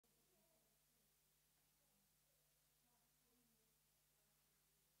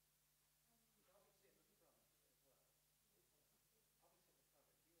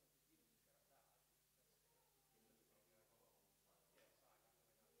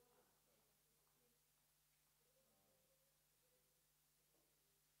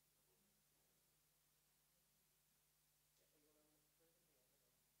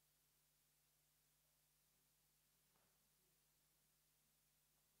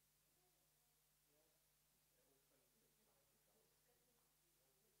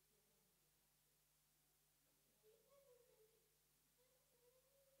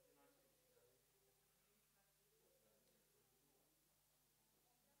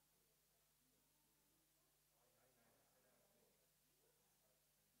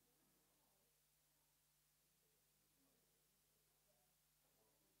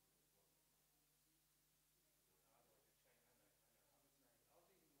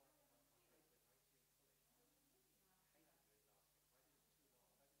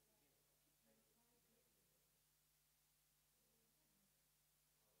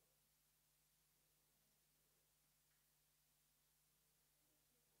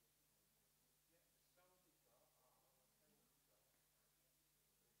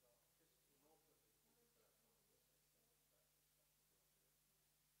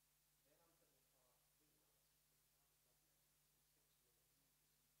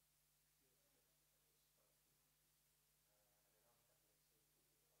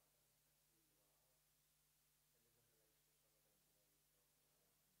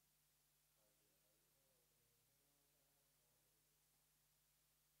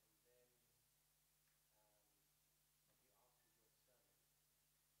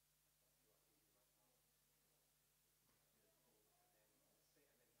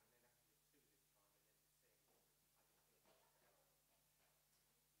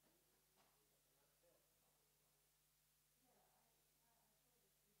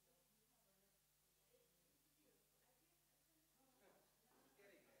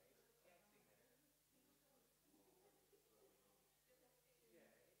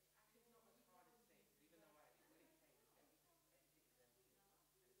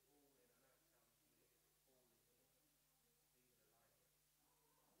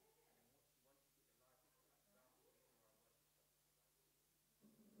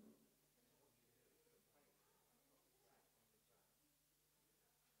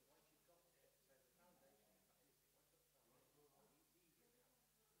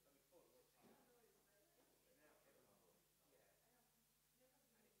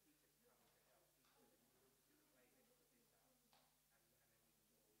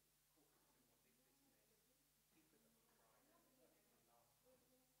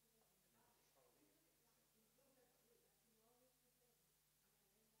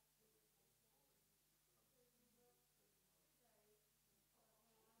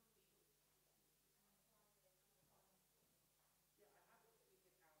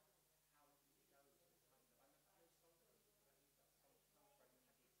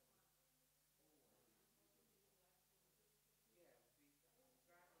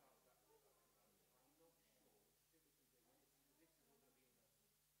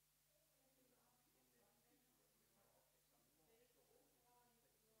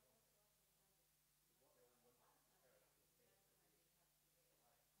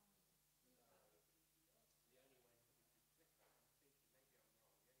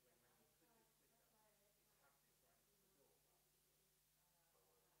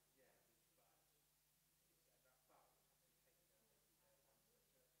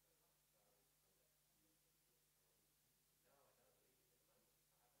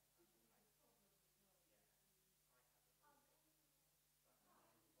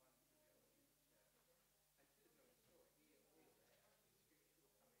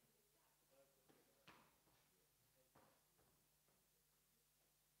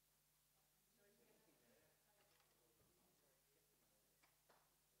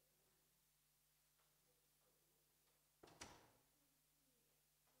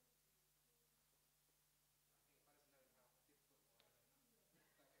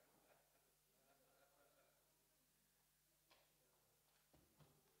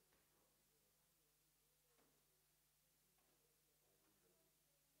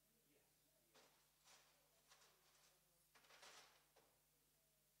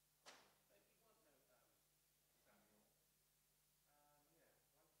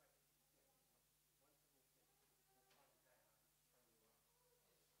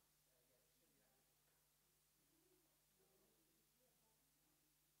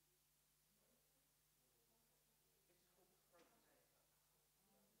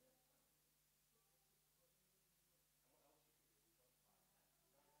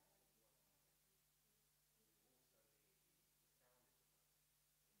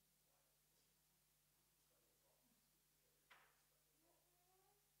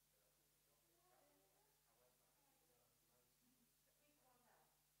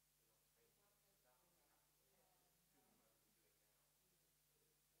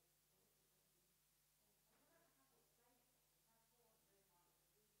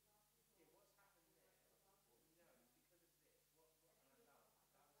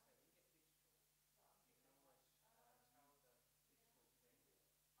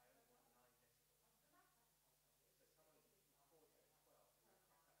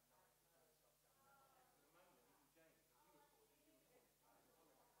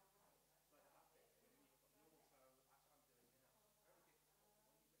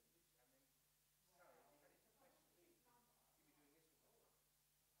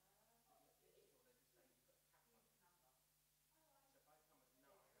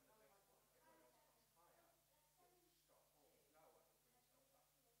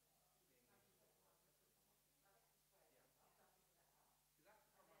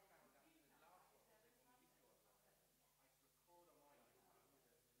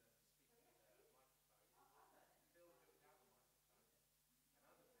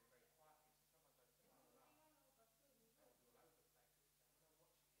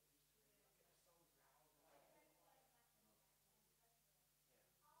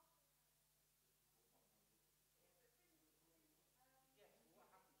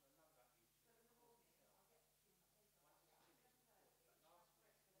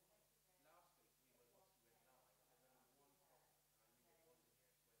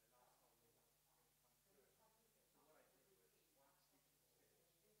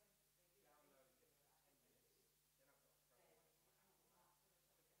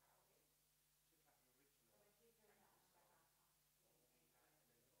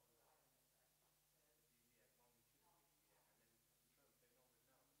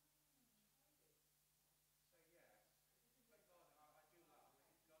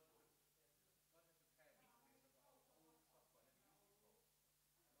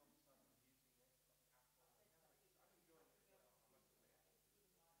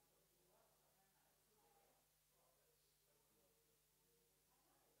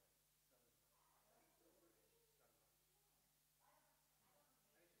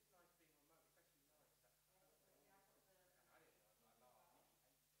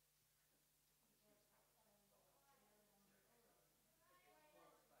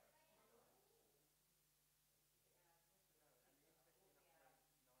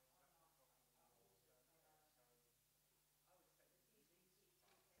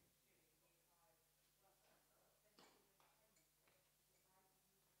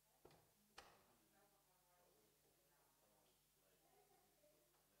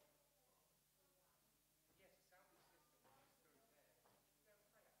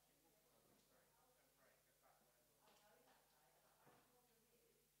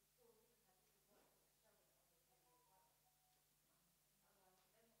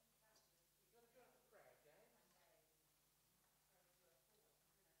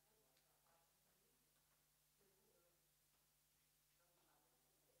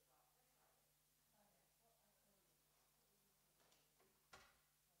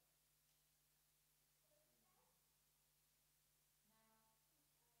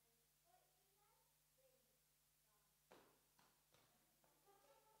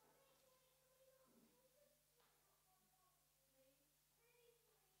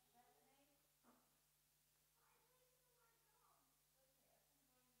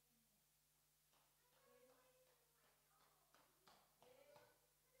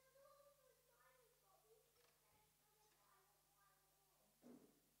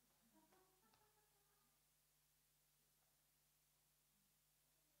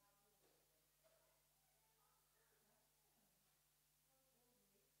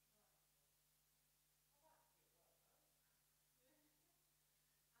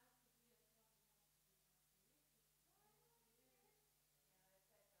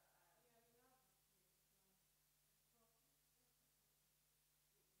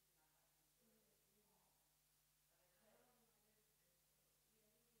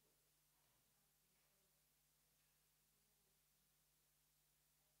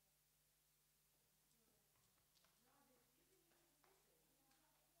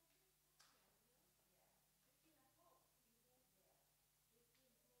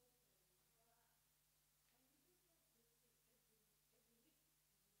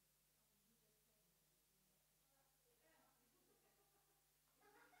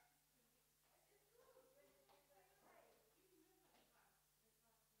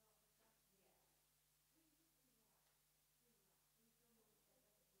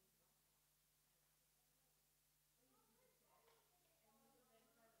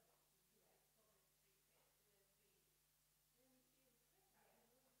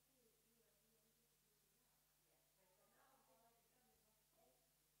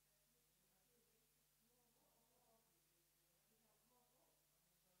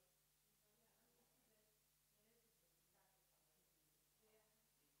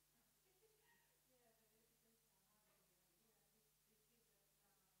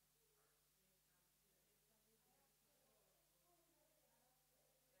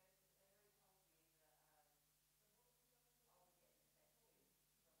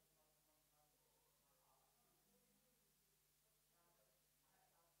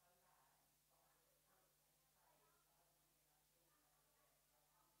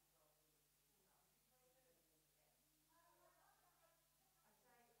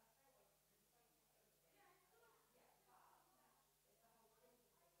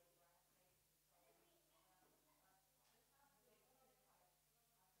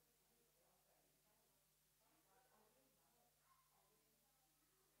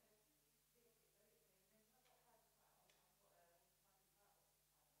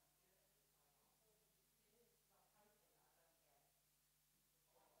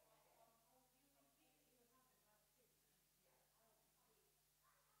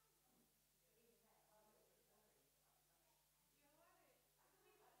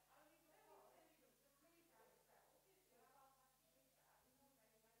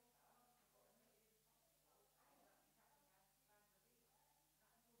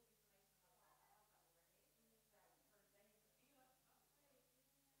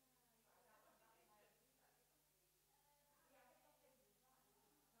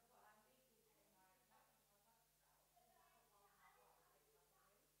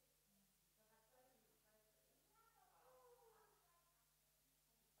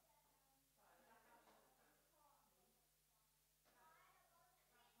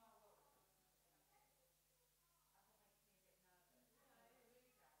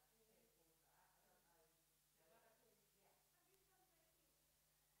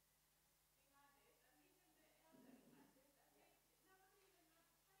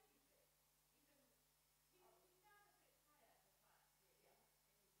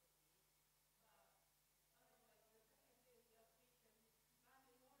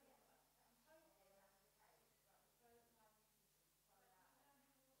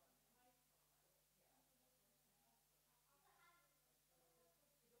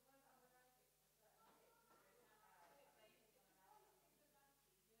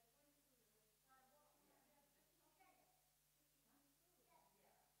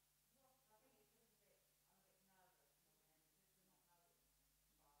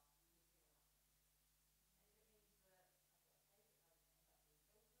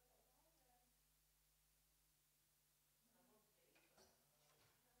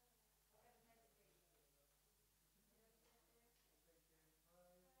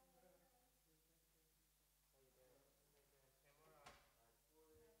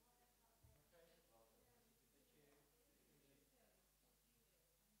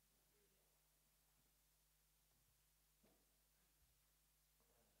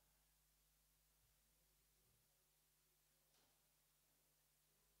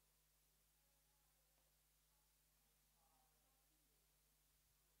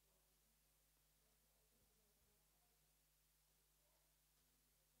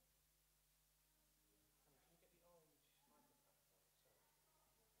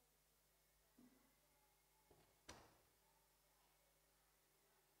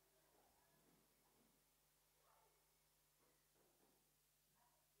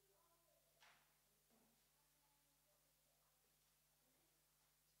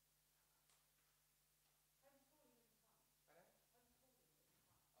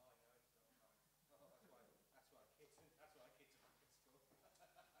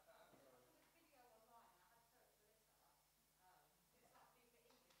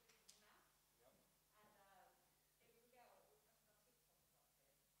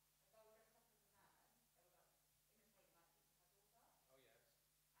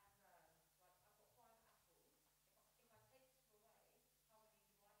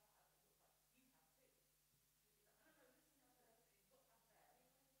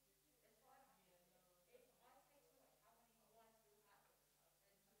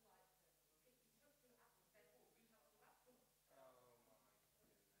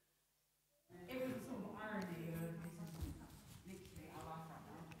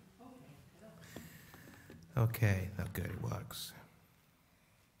Okay, that's good, it works.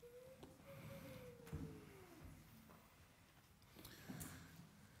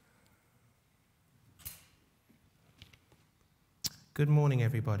 Good morning,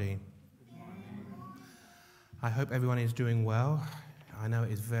 everybody. Good morning. I hope everyone is doing well. I know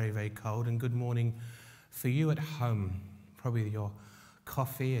it is very, very cold, and good morning for you at home. Probably your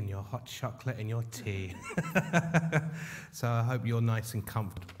coffee and your hot chocolate and your tea. So I hope you're nice and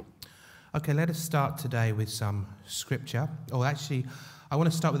comfortable. Okay, let us start today with some scripture. Oh, actually, I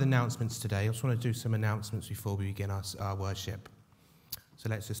want to start with announcements today. I just want to do some announcements before we begin our worship. So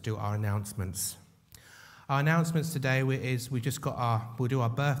let's just do our announcements. Our announcements today we'll do our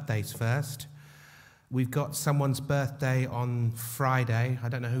birthdays first. We've got someone's birthday on Friday. I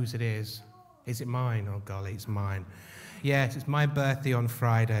don't know whose it is. Is it mine? Oh, golly, it's mine. Yes, it's my birthday on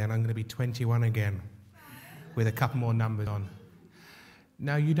Friday, and I'm going to be 21 again with a couple more numbers on.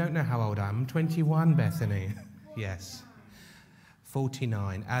 No, you don't know how old I am. I'm 21, Bethany. Yes.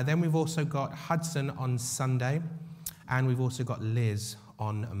 49. Then we've also got Hudson on Sunday, and we've also got Liz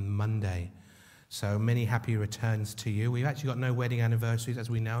on Monday. So many happy returns to you. We've actually got no wedding anniversaries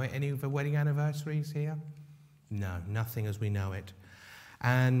as we know it. Any of the wedding anniversaries here? No, nothing as we know it.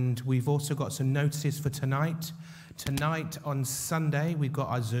 And we've also got some notices for tonight. Tonight on Sunday, we've got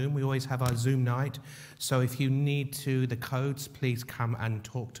our Zoom. We always have our Zoom night. So if you need the codes, please come and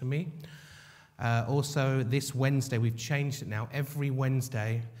talk to me. Also, this Wednesday, we've changed it now. Every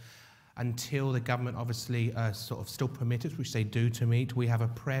Wednesday, until the government obviously sort of still permit us, which they do, to meet, we have a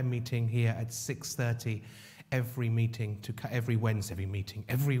prayer meeting here at 6:30 every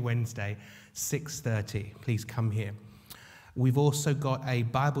Wednesday, 6:30. Please come here. We've also got a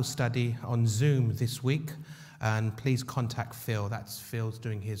Bible study on Zoom this week, and please contact Phil. Phil's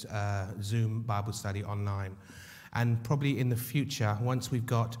doing his Zoom Bible study online. And probably in the future, once we've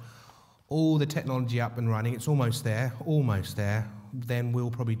got all the technology up and running, it's almost there, then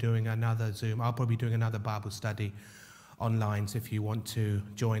we'll probably doing another Zoom. I'll probably be doing another Bible study online, so if you want to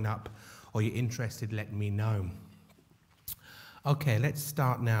join up or you're interested, let me know. Okay, let's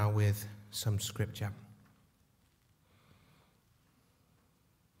start now with some scripture.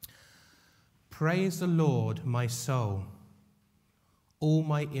 Praise the Lord, my soul, all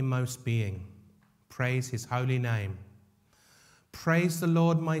my inmost being. Praise his holy name. Praise the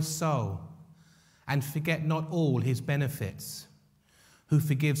Lord, my soul, and forget not all his benefits, who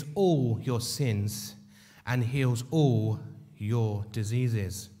forgives all your sins and heals all your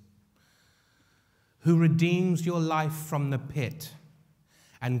diseases, who redeems your life from the pit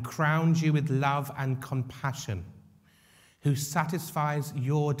and crowns you with love and compassion, who satisfies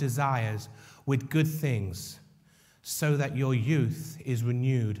your desires with good things, so that your youth is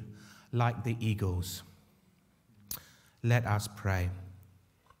renewed like the eagles. Let us pray.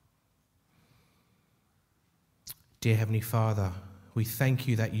 Dear Heavenly Father, we thank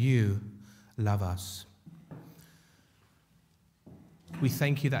you that you love us. We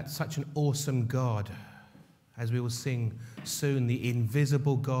thank you that such an awesome God, as we will sing soon, the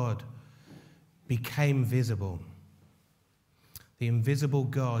invisible God became visible. The invisible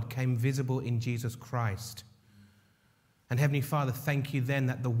God came visible in Jesus Christ. And Heavenly Father, thank you then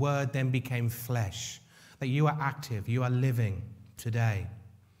that the Word then became flesh, that you are active, you are living today.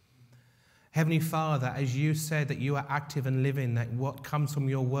 Heavenly Father, as you said that you are active and living, that what comes from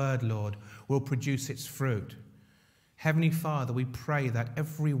your Word, Lord, will produce its fruit. Heavenly Father, we pray that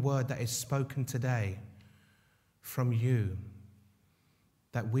every word that is spoken today from you,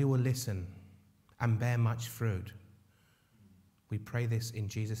 that we will listen and bear much fruit. We pray this in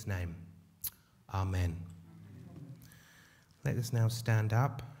Jesus' name. Amen. Let us now stand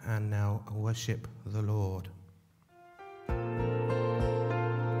up and now worship the Lord.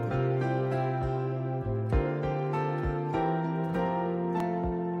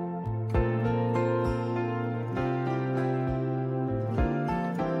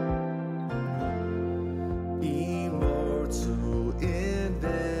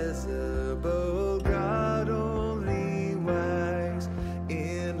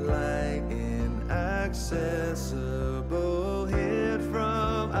 Accessible, hid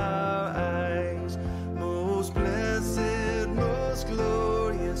from our eyes, most blessed, most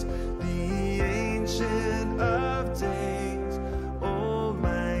glorious, the Ancient of Days,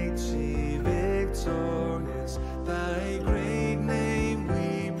 almighty, victorious, thy great name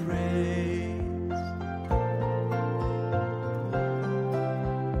we praise.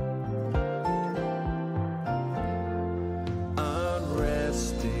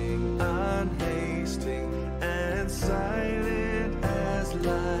 Unresting, unhasting, and silent as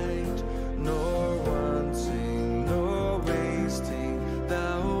light, nor wanting, nor wasting,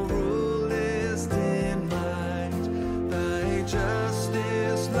 thou rulest in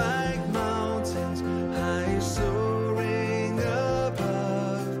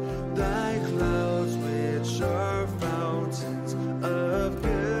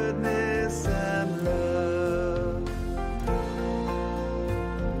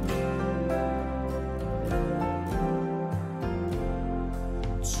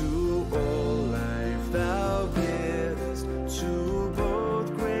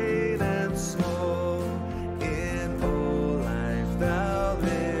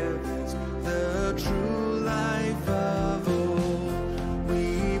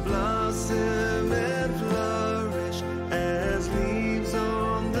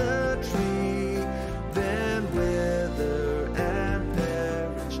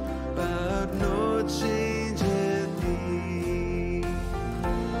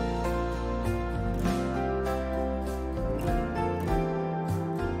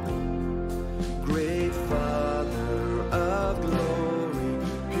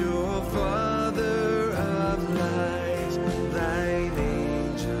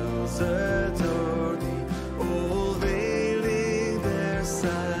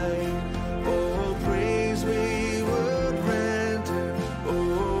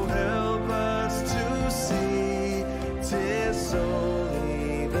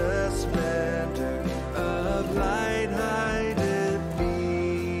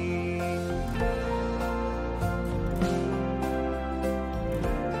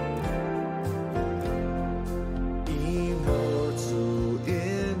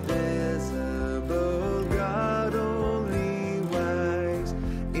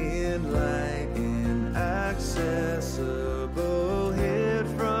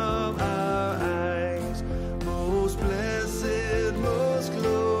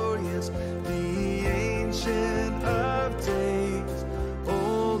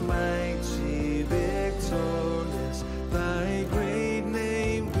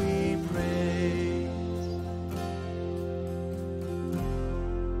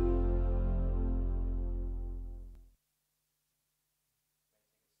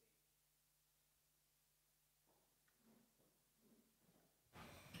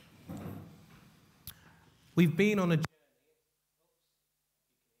We've been on a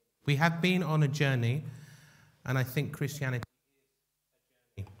We have been on a journey, and I think Christianity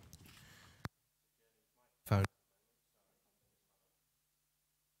is a journey. Phone.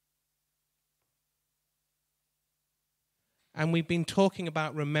 And we've been talking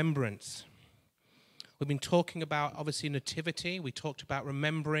about remembrance. We've been talking about, obviously, nativity. We talked about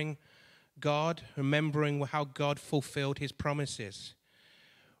remembering God, remembering how God fulfilled his promises,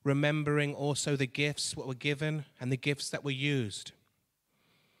 remembering also the gifts what were given and the gifts that were used.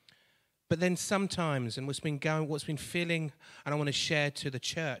 But then sometimes, and what's been feeling, and I want to share to the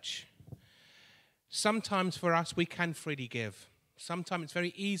church, sometimes for us we can freely give. Sometimes it's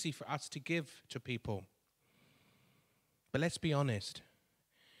very easy for us to give to people. But let's be honest,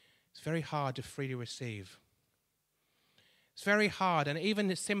 it's very hard to freely receive. It's very hard, and even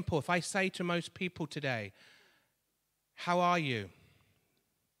it's simple. If I say to most people today, how are you?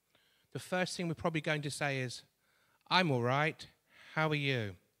 The first thing we're probably going to say is, I'm all right, how are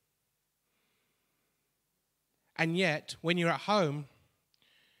you? And yet, when you're at home,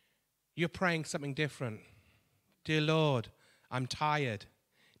 you're praying something different. Dear Lord, I'm tired.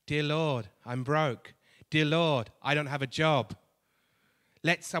 Dear Lord, I'm broke. Dear Lord, I don't have a job.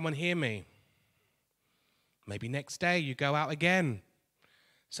 Let someone hear me. Maybe next day you go out again.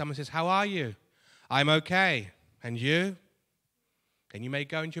 Someone says, how are you? I'm okay. And you? Then you may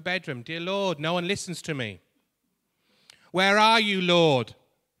go into your bedroom. Dear Lord, no one listens to me. Where are you, Lord?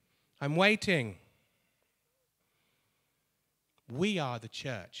 I'm waiting. We are the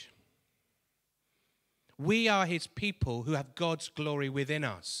church. We are his people who have God's glory within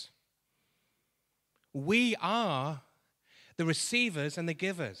us. We are the receivers and the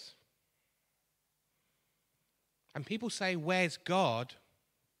givers. And people say, where's God?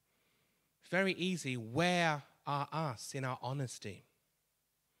 Very easy. Where are us in our honesty?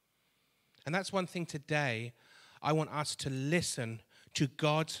 And that's one thing today I want us to listen to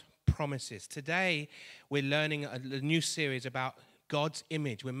God's promises. Today we're learning a new series about God's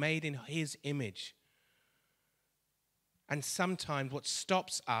image. We're made in his image. And sometimes what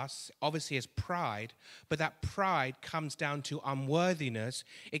stops us, obviously, is pride, but that pride comes down to unworthiness.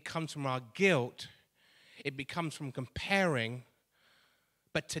 It comes from our guilt. It becomes from comparing.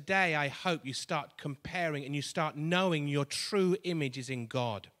 But today, I hope you start comparing and you start knowing your true image is in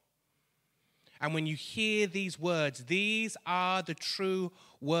God. And when you hear these words, these are the true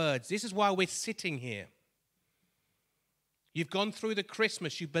words. This is why we're sitting here. You've gone through the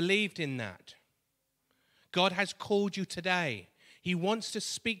Christmas. You believed in that. God has called you today. He wants to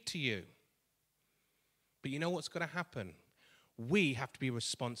speak to you. But you know what's going to happen? We have to be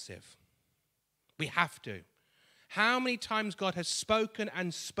responsive. We have to. How many times God has spoken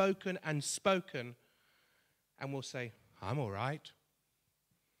and spoken and spoken, and we'll say, I'm all right.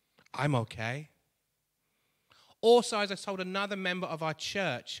 I'm okay. Also, as I told another member of our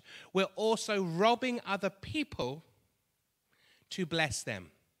church, we're also robbing other people to bless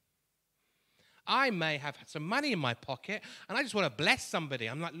them. I may have some money in my pocket, and I just want to bless somebody.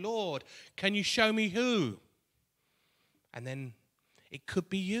 I'm like, Lord, can you show me who? And then it could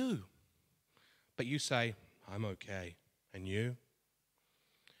be you. But you say, I'm okay. And you?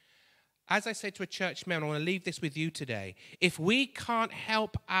 As I said to a church member, I want to leave this with you today. If we can't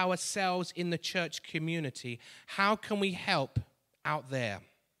help ourselves in the church community, how can we help out there?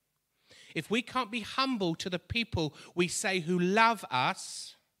 If we can't be humble to the people we say who love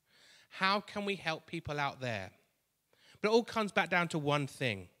us, how can we help people out there? But it all comes back down to one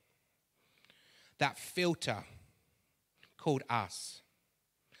thing. That filter called us.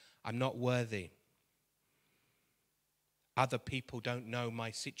 I'm not worthy. Other people don't know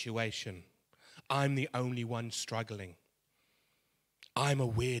my situation. I'm the only one struggling. I'm a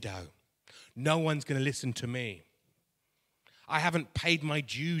weirdo. No one's going to listen to me. I haven't paid my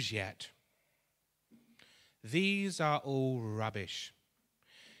dues yet. These are all rubbish.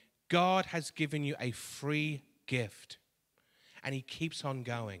 God has given you a free gift, and he keeps on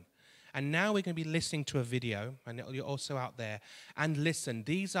going. And now we're going to be listening to a video, and you're also out there. And listen,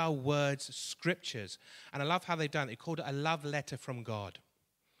 these are words, scriptures. And I love how they've done it. They called it a love letter from God.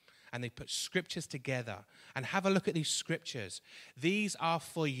 And they put scriptures together. And have a look at these scriptures. These are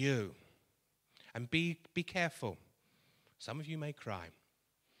for you. And be careful. Some of you may cry.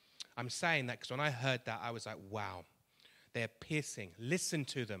 I'm saying that because when I heard that, I was like, wow. They're piercing. Listen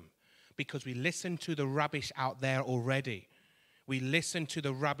to them. Because we listen to the rubbish out there already. We listen to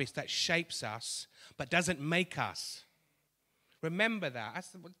the rubbish that shapes us, but doesn't make us. Remember that.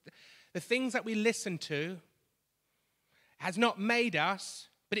 That's the things that we listen to has not made us,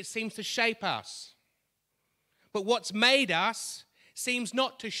 but it seems to shape us. But what's made us seems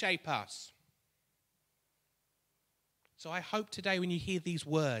not to shape us. So I hope today when you hear these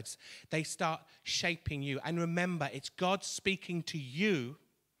words, they start shaping you. And remember, it's God speaking to you.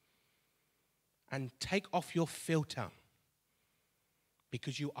 And take off your filter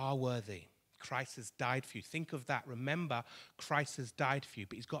because you are worthy. Christ has died for you. Think of that. Remember, Christ has died for you,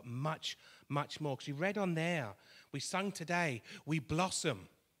 but he's got much, much more. Because you read on there, we sung today, we blossom.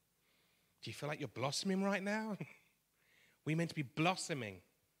 Do you feel like you're blossoming right now? We're meant to be blossoming,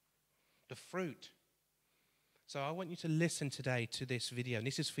 the fruit. So I want you to listen today to this video, and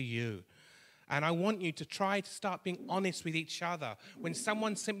this is for you. And I want you to try to start being honest with each other. When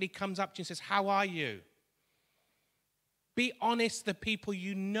someone simply comes up to you and says, how are you? Be honest with the people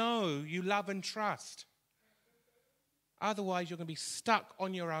you know, you love and trust. Otherwise, you're going to be stuck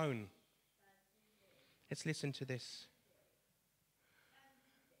on your own. Let's listen to this.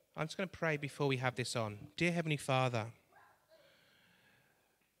 I'm just going to pray before we have this on. Dear Heavenly Father,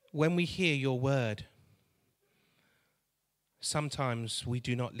 when we hear your word, sometimes we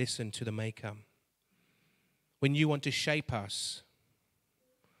do not listen to the Maker. When you want to shape us,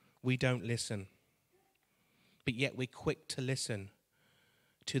 we don't listen. But yet we're quick to listen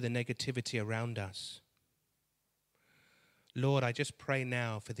to the negativity around us. Lord, I just pray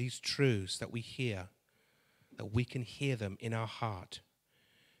now for these truths that we hear, that we can hear them in our heart,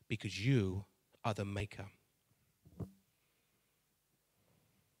 because you are the Maker.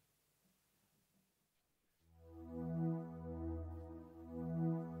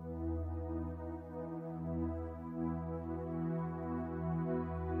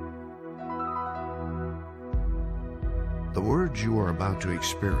 The words you are about to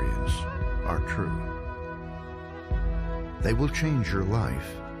experience are true. They will change your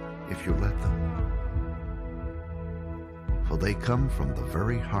life if you let them. For they come from the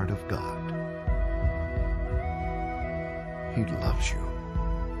very heart of God. He loves you,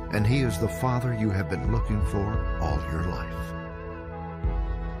 and He is the Father you have been looking for all your life.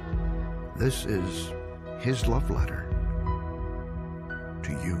 This is His love letter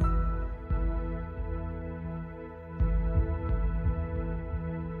to you.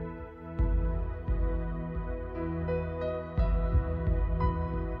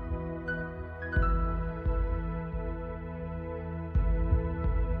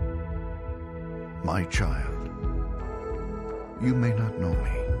 My child, you may not know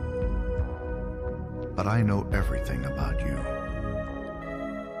me, but I know everything about you.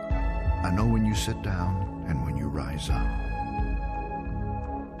 I know when you sit down and when you rise up.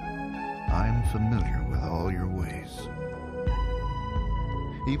 I am familiar with all your ways.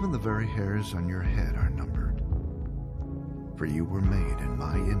 Even the very hairs on your head are numbered, for you were made in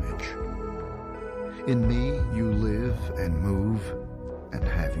my image. In me you live and move and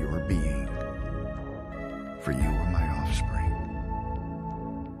have your being. For you are my offspring.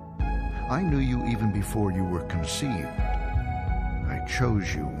 I knew you even before you were conceived. I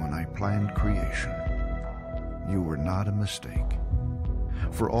chose you when I planned creation. You were not a mistake.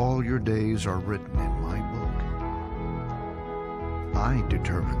 For all your days are written in my book. I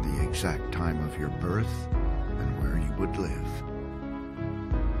determined the exact time of your birth and where you would live.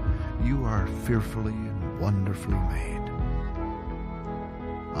 You are fearfully and wonderfully made.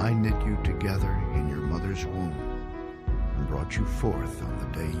 I knit you together in your mother's womb and brought you forth on the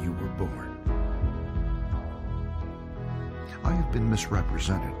day you were born. I have been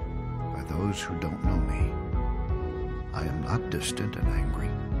misrepresented by those who don't know me. I am not distant and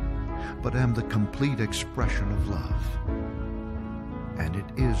angry, but am the complete expression of love. And it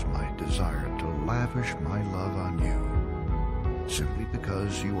is my desire to lavish my love on you, simply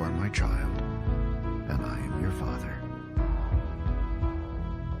because you are my child and I am your father.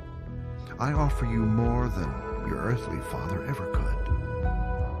 I offer you more than your earthly father ever could,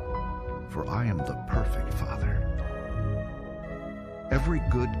 for I am the perfect Father. Every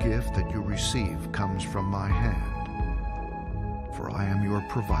good gift that you receive comes from my hand, for I am your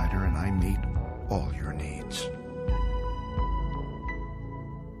provider and I meet all your needs.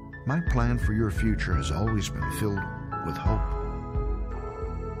 My plan for your future has always been filled with hope,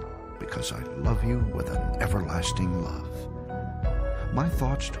 because I love you with an everlasting love. My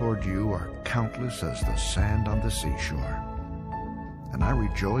thoughts toward you are countless as the sand on the seashore, and I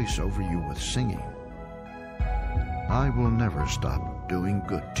rejoice over you with singing. I will never stop doing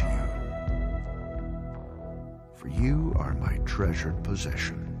good to you, for you are my treasured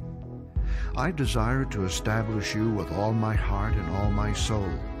possession. I desire to establish you with all my heart and all my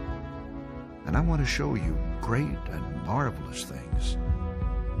soul, and I want to show you great and marvelous things.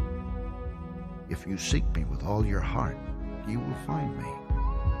 If you seek me with all your heart, you will find me.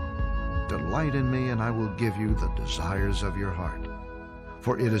 Delight in me, and I will give you the desires of your heart.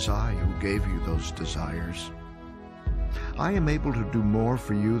 For it is I who gave you those desires. I am able to do more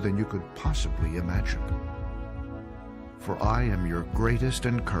for you than you could possibly imagine. For I am your greatest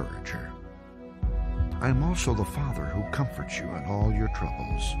encourager. I am also the Father who comforts you in all your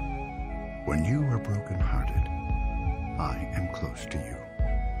troubles. When you are brokenhearted, I am close to you.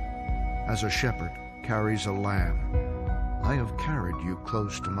 As a shepherd carries a lamb, I have carried you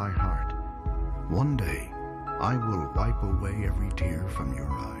close to my heart. One day, I will wipe away every tear from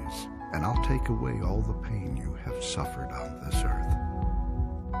your eyes, and I'll take away all the pain you have suffered on this earth.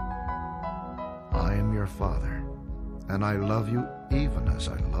 I am your Father, and I love you even as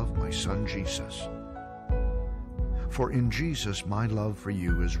I love my Son Jesus. For in Jesus my love for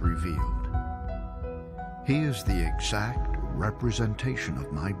you is revealed. He is the exact representation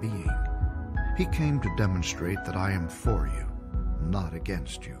of my being. He came to demonstrate that I am for you, not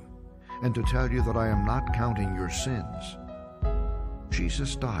against you, and to tell you that I am not counting your sins.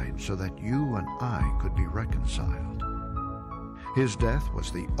 Jesus died so that you and I could be reconciled. His death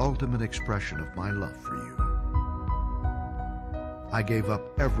was the ultimate expression of my love for you. I gave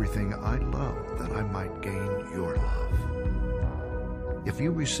up everything I loved that I might gain your love. If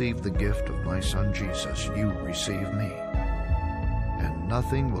you receive the gift of my Son Jesus, you receive me, and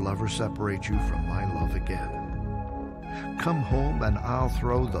nothing will ever separate you from my love again. Come home and I'll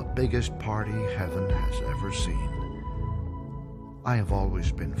throw the biggest party heaven has ever seen. I have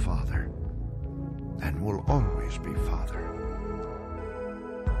always been Father, and will always be Father.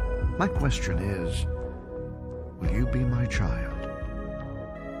 My question is, will you be my child?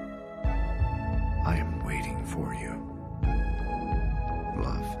 I am waiting for you.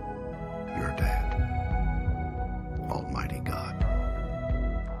 Love, your dad, Almighty God.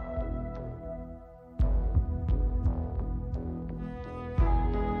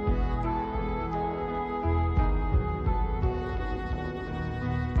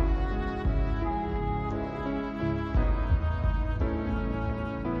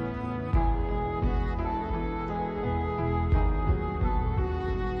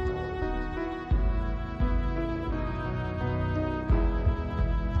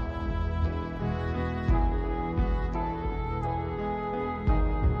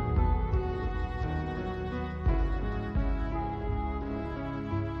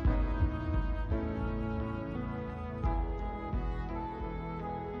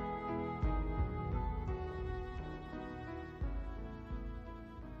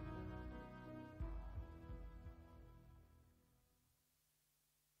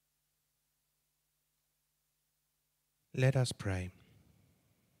 Let us pray.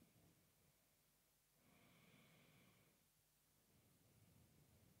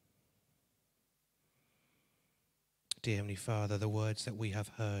 Dear Heavenly Father, the words that we have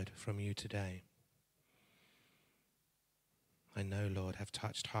heard from you today, I know, Lord, have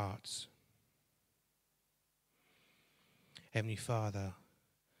touched hearts. Heavenly Father,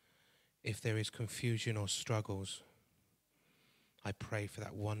 if there is confusion or struggles, I pray for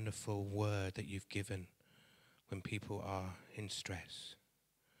that wonderful word that you've given when people are in stress.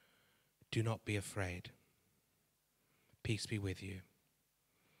 Do not be afraid. Peace be with you.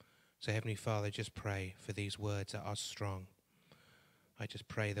 So Heavenly Father, just pray for these words that are strong. I just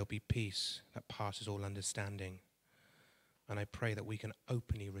pray there'll be peace that passes all understanding. And I pray that we can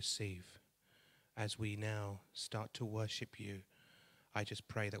openly receive as we now start to worship you. I just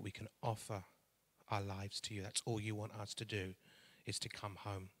pray that we can offer our lives to you. That's all you want us to do, is to come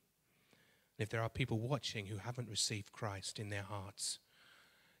home. And if there are people watching who haven't received Christ in their hearts,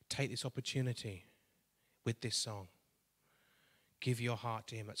 take this opportunity with this song. Give your heart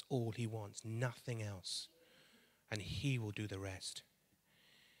to him. That's all he wants, nothing else. And he will do the rest.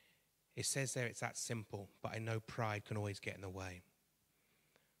 It says there it's that simple, but I know pride can always get in the way.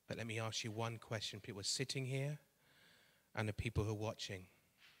 But let me ask you one question. People sitting here and the people who are watching.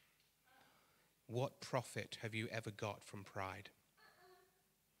 What profit have you ever got from pride?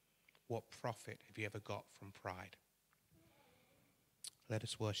 What profit have you ever got from pride? Let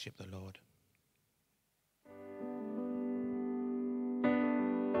us worship the Lord.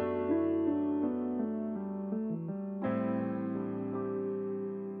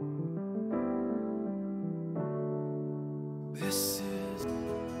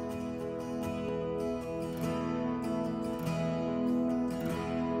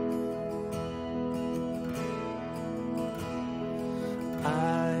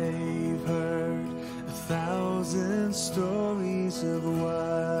 Stories of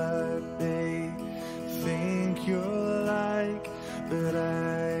what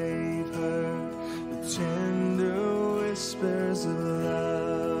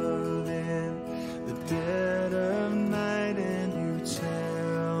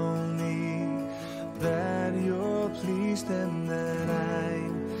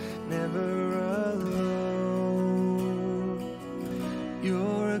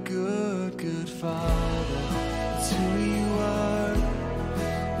you're a good, good Father. It's who you are.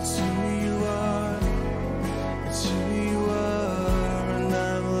 It's who you are. It's who you are, and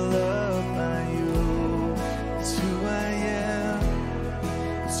I'm loved by you. It's who I am.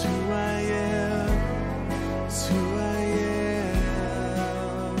 It's who I am. It's who I am.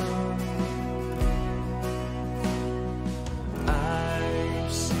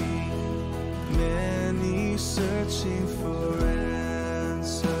 I've seen many searching for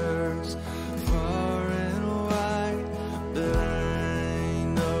answers far and wide, but I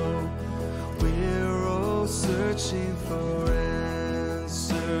know we're all searching for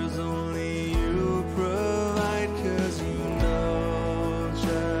answers only you provide, 'cause you know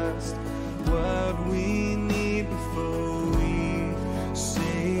just what we need before we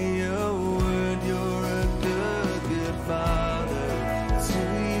say a word. You're a good, good Father. It's who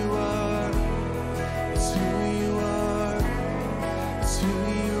you are. It's who you are. It's who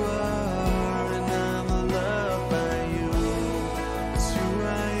you are, and I'm loved by you. It's who I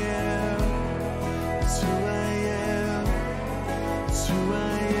am. It's who I am. It's who I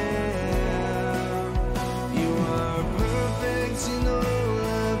am. You are perfect in all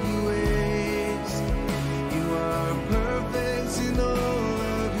of your ways. You are perfect in all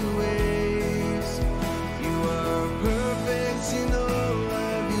of your ways. You are perfect in all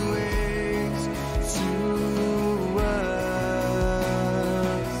of your ways to us.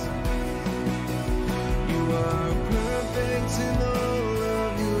 You are perfect in all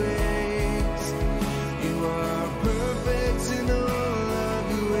of your ways. You are perfect in all of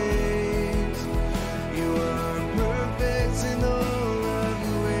your ways. You are perfect in all of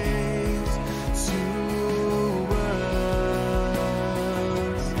your ways to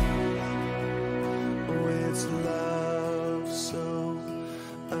us. Oh, it's love so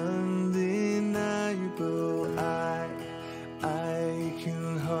undeniable. I can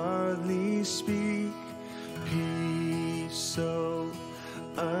hardly speak. Peace so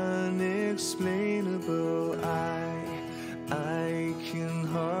unexplainable. I can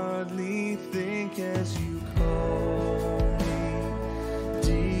hardly think as you call me.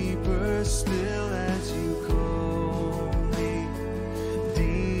 Deeper still as you call me.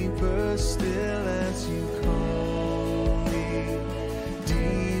 Deeper still as you call me.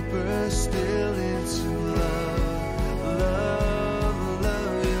 Deeper still into love. Love,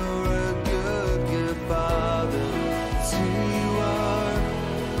 love, you're a good, good Father. It's who you are.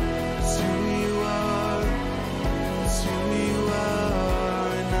 It's who you are. It's who you are,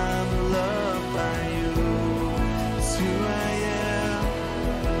 and I'm loved by you. It's who I am.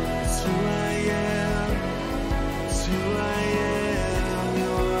 It's who I am. It's who I am.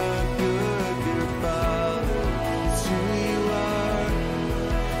 You're a good, good Father. It's who you are.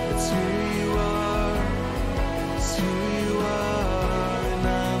 It's who you are. It's who you are, and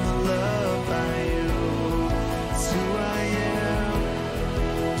I'm loved by you. It's who I am.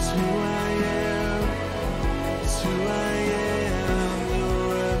 It's who I am. It's who I am.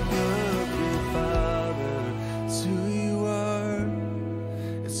 You're a good, good Father. It's who you are.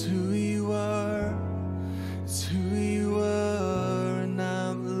 It's who you are. It's who you are, and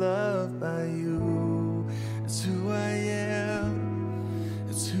I'm loved by you. It's who I am.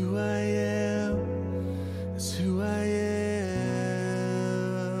 It's who I am. It's who I am.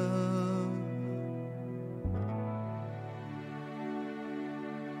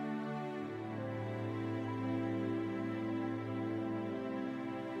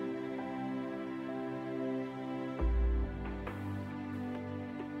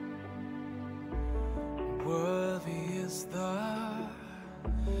 Worthy is the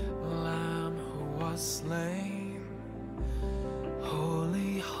Lamb who was slain.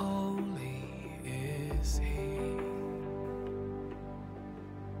 Holy, holy is He.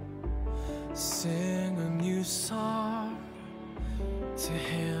 Sing a new song to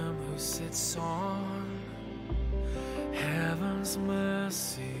Him who sits on heaven's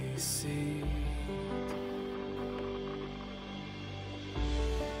mercy seat.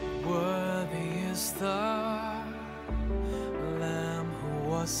 Worthy is the Lamb who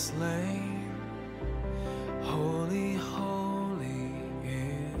was slain. Holy, holy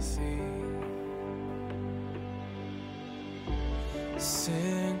is He.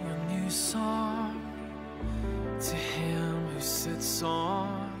 Sing a new song to Him who sits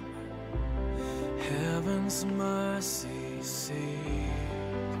on heaven's mercy seat.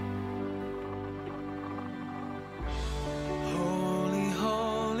 Holy,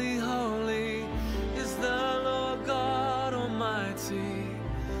 holy, holy is the Lord God Almighty,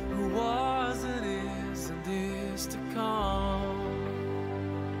 who was and is to come.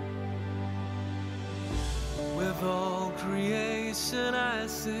 With all creation I I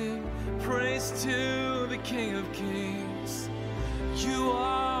sing praise to the King of Kings. You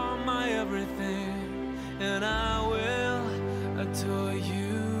are my everything, and I will adore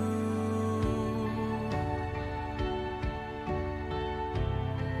you.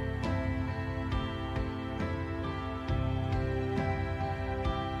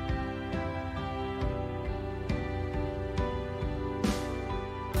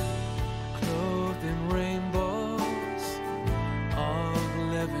 Clothed in rainbows of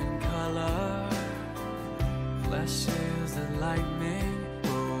living color, flashes of lightning,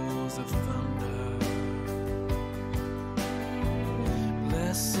 rolls of thunder,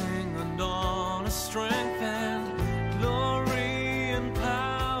 blessing and honor, strength and glory and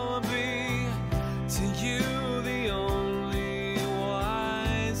power be to you, the only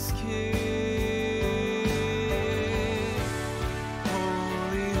wise King.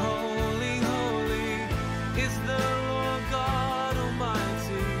 Holy, holy, holy is the Lord God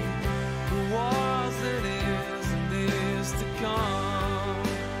Almighty, who was and is to come.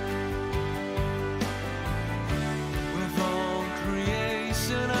 With all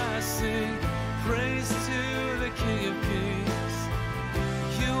creation I sing praise to the King of Kings.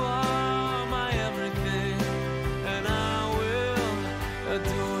 You are my everything, and I will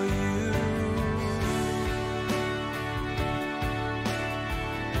adore you.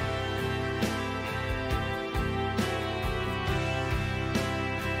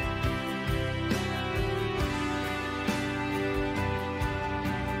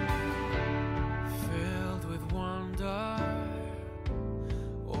 Filled with wonder,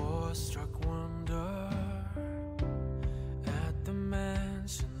 awestruck wonder at the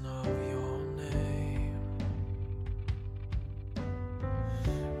mention of your name.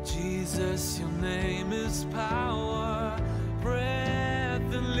 Jesus, your name is power,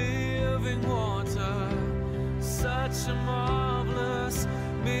 breath and living water, such a marvelous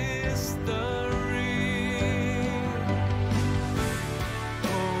mystery.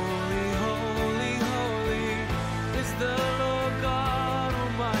 Holy, holy, holy is the Lord God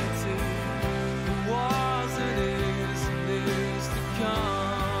Almighty, who was and is to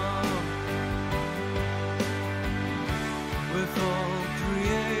come. With all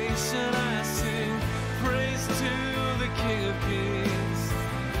creation I sing praise to the King of Kings.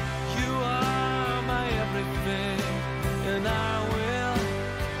 You are my everything, and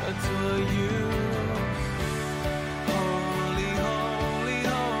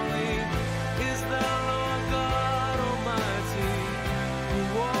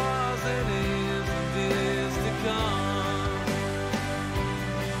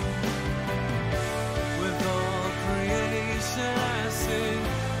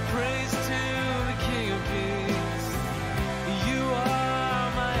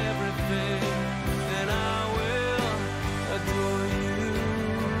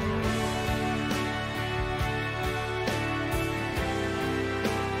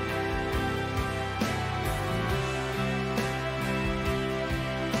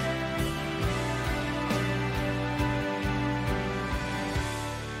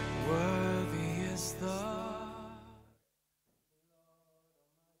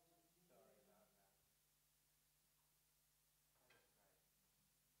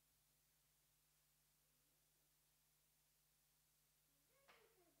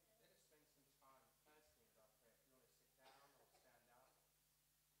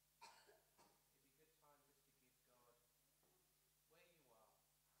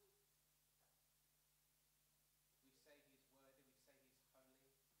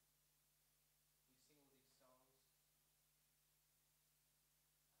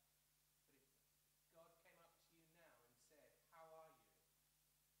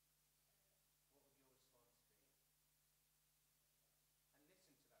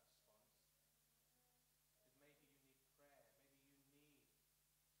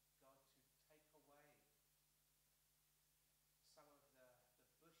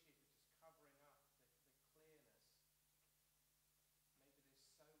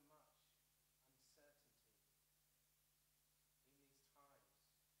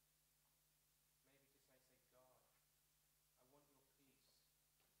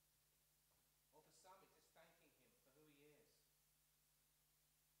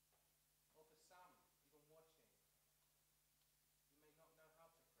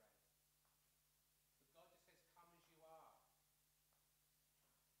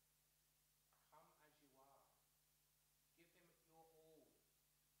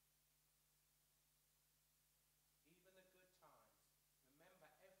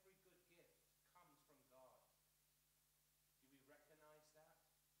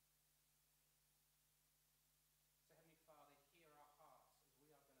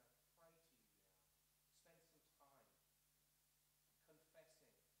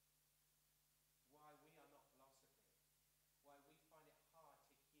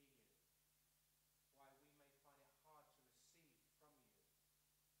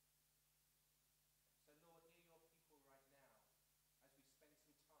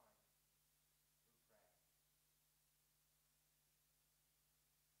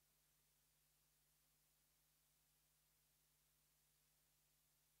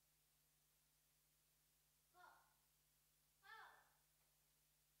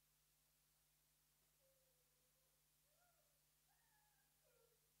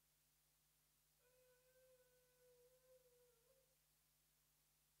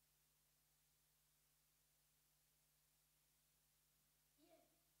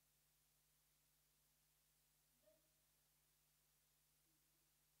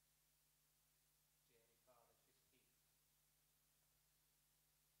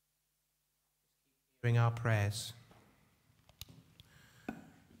Hearing our prayers.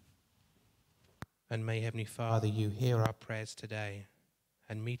 And may Heavenly Father, you hear our prayers today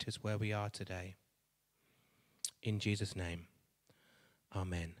and meet us where we are today. In Jesus' name,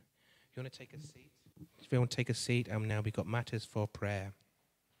 amen. You want to take a seat? If you want to take a seat, now we've got matters for prayer.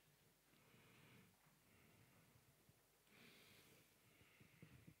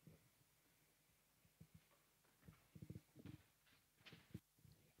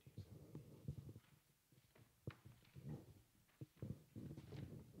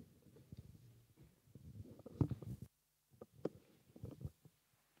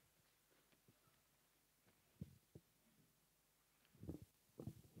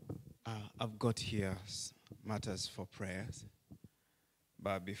 I've got here matters for prayers,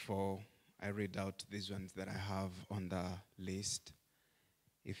 but before I read out these ones that I have on the list,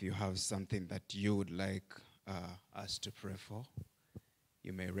 if you have something that you would like us to pray for,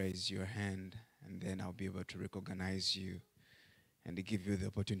 you may raise your hand, and then I'll be able to recognize you and give you the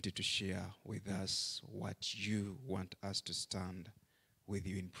opportunity to share with us what you want us to stand with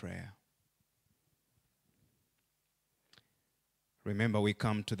you in prayer. Remember, we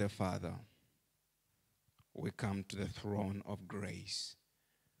come to the Father. We come to the throne of grace,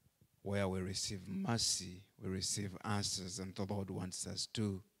 where we receive mercy, we receive answers, and the Lord wants us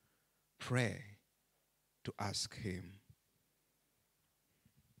to pray, to ask Him.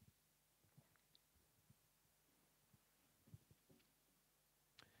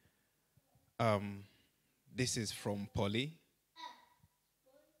 This is from Polly.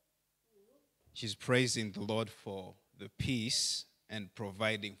 She's praising the Lord for the peace and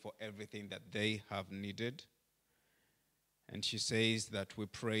providing for everything that they have needed. And she says that we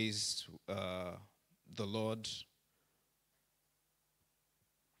praise the Lord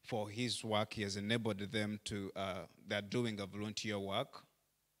for His work. He has enabled them to, they're doing a volunteer work,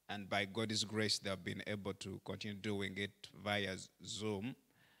 and by God's grace, they have been able to continue doing it via Zoom,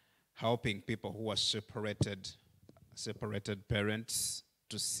 helping people who are separated parents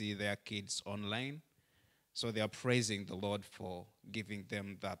to see their kids online. So they are praising the Lord for giving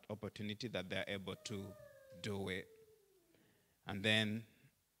them that opportunity, that they're able to do it. And then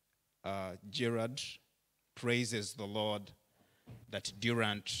Gerard praises the Lord that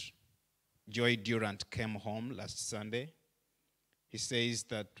Joy Durant came home last Sunday. He says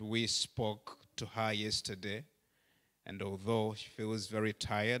that we spoke to her yesterday, and although she feels very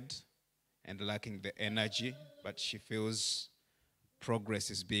tired and lacking the energy, but she feels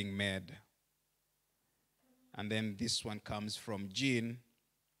progress is being made. And then this one comes from Jean.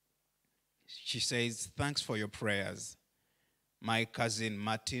 She says, thanks for your prayers. My cousin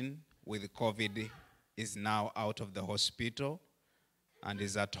Martin with COVID is now out of the hospital and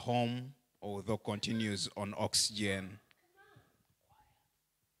is at home, although continues on oxygen.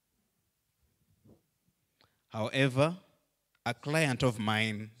 However, a client of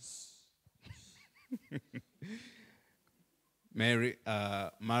mine, Mary,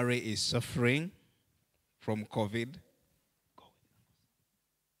 is suffering from COVID.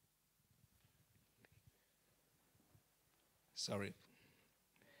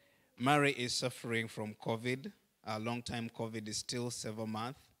 Mary is suffering from COVID. A long-time COVID is still 7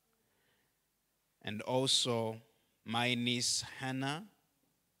 months. And also, my niece Hannah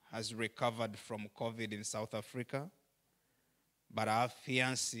has recovered from COVID in South Africa. But our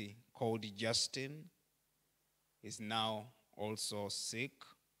fiancé, called Justin, is now also sick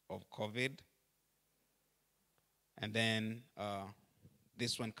of COVID. And then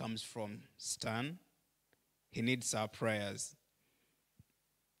this one comes from Stan. He needs our prayers.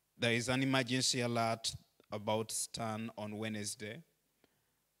 There is an emergency alert about Stan on Wednesday,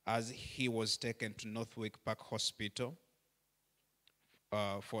 as he was taken to Northwick Park Hospital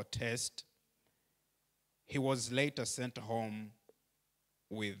for test. He was later sent home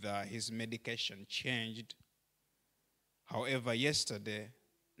with his medication changed. However, yesterday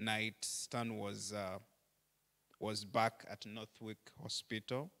night, Stan was back at Northwick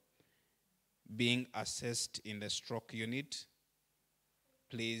Hospital, being assessed in the stroke unit.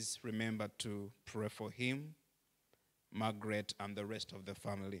 Please remember to pray for him, Margaret, and the rest of the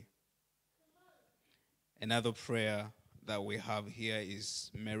family. Another prayer that we have here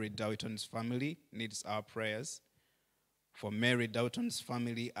is Mary Doughton's family needs our prayers. For Mary Doughton's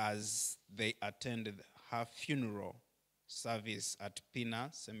family, as they attended her funeral service at Pina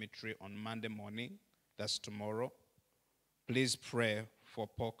Cemetery on Monday morning, that's tomorrow. Please pray for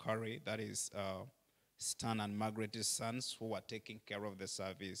Paul Curry, that is Stan and Margaret's sons, who are taking care of the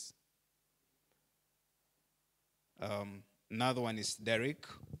service. Another one is Derek,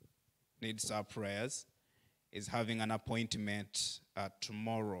 needs our prayers, is having an appointment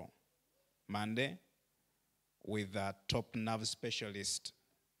tomorrow, Monday, with a top nerve specialist.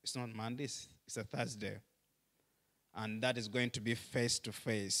 It's not Monday, it's a Thursday. And that is going to be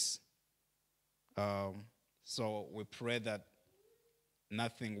face-to-face. So we pray that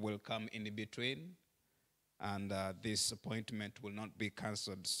nothing will come in between, and this appointment will not be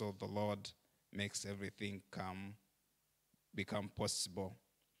cancelled, so the Lord makes everything become possible.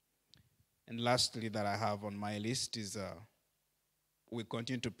 And lastly, that I have on my list is we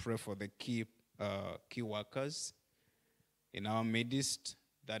continue to pray for the key workers in our midst.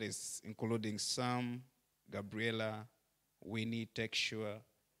 That is including Sam, Gabriela, Winnie, Texture,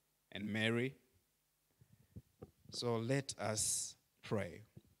 and Mary. So let us pray.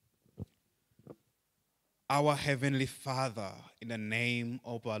 Our Heavenly Father, in the name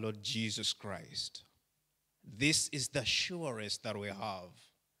of our Lord Jesus Christ, this is the assurance that we have,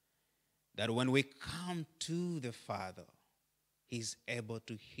 that when we come to the Father, He's able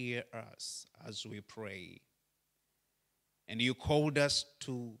to hear us as we pray. And you called us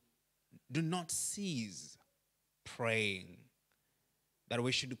to do not cease praying, that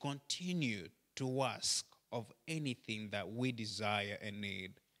we should continue to ask of anything that we desire and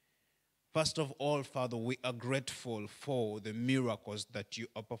need. First of all, Father, we are grateful for the miracles that you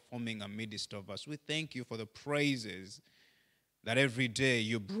are performing amidst of us. We thank you for the praises that every day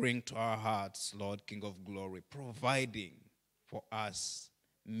you bring to our hearts, Lord, King of Glory, providing for us,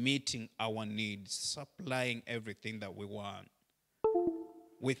 meeting our needs, supplying everything that we want.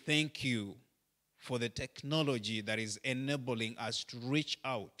 We thank you for the technology that is enabling us to reach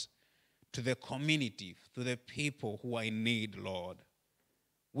out to the community, to the people who are in need, Lord.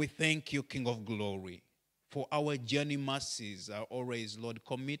 We thank you, King of Glory, for our journey mercies are always, Lord,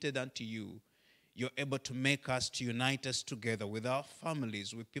 committed unto you. You're able to make us, to unite us together with our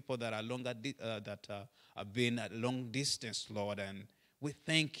families, with people that are have been at long distance, Lord. And we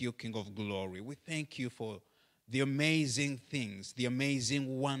thank you, King of Glory. We thank you for the amazing things, the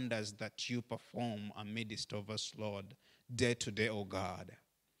amazing wonders that you perform amidst of us, Lord, day to day, oh God.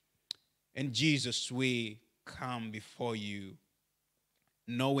 And Jesus, we come before you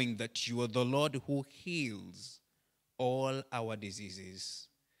knowing that you are the Lord who heals all our diseases.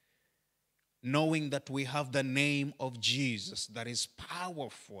 Knowing that we have the name of Jesus that is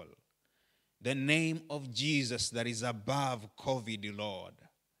powerful. The name of Jesus that is above COVID, Lord.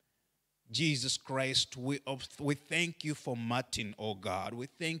 Jesus Christ, we thank you for Martin, oh God. We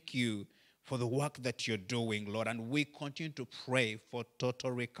thank you for the work that you're doing, Lord. And we continue to pray for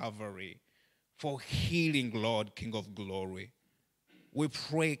total recovery, for healing, Lord, King of Glory. We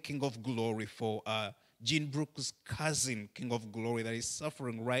pray, King of Glory, for Jean Brooks' cousin, King of Glory, that is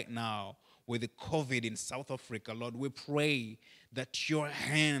suffering right now with the COVID in South Africa. Lord, we pray that your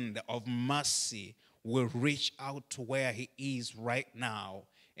hand of mercy will reach out to where he is right now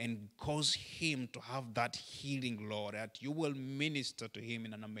and cause him to have that healing, Lord, that you will minister to him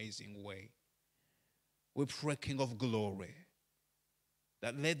in an amazing way. We pray, King of Glory,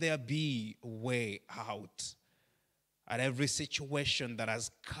 that let there be a way out at every situation that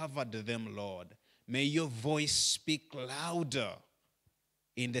has covered them, Lord. May your voice speak louder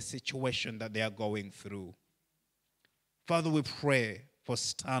in the situation that they are going through. Father, we pray for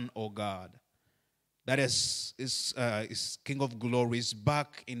Stan, oh God, that is King of Glory, is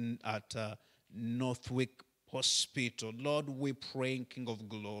back at Northwick Hospital. Lord, we pray, King of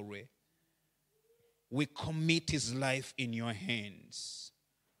Glory, we commit his life in your hands.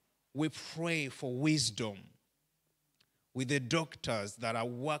 We pray for wisdom with the doctors that are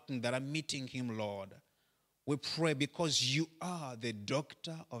working, that are meeting him, Lord. We pray because you are the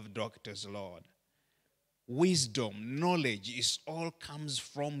doctor of doctors, Lord. Wisdom, knowledge, is all comes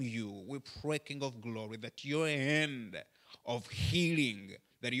from you. We pray, King of Glory, that your hand of healing,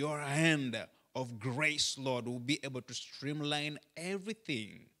 that your hand of grace, Lord, will be able to streamline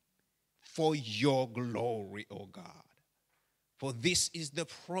everything for your glory, oh God. For this is the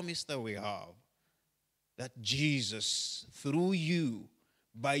promise that we have, that Jesus, through you,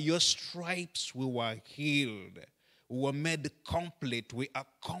 by your stripes we were healed. We were made complete. We are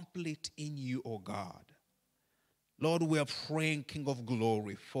complete in you, oh God. Lord, we are praying, King of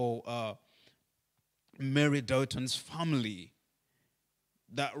Glory, for Mary Doughton's family,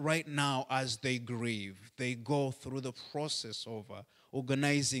 that right now as they grieve, they go through the process of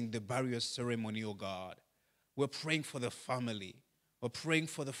organizing the burial ceremony, oh God. We're praying for the family. We're praying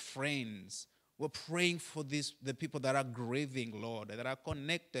for the friends. We're praying for the people that are grieving, Lord, that are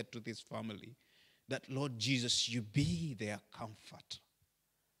connected to this family. That, Lord Jesus, you be their comfort.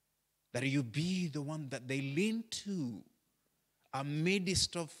 That you be the one that they lean to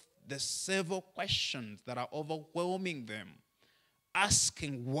amidst of the several questions that are overwhelming them.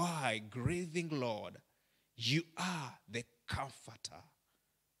 Asking why, grieving, Lord, You are the comforter.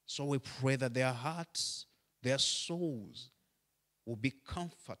 So we pray that their hearts, their souls will be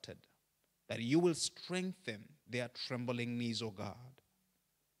comforted, that you will strengthen their trembling knees, O God.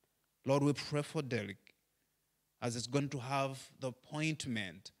 Lord, we pray for Derek as it's going to have the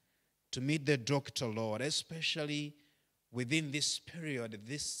appointment to meet the doctor, Lord, especially within this period,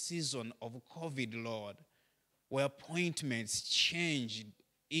 this season of COVID, Lord, where appointments change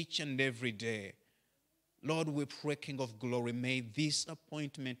each and every day. Lord, we pray, King of Glory, may this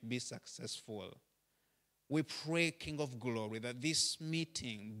appointment be successful. We pray, King of Glory, that this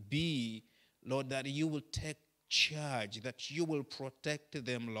meeting be, Lord, that you will take charge, that you will protect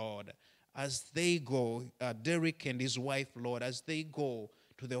them, Lord, as they go, Derek and his wife, Lord, as they go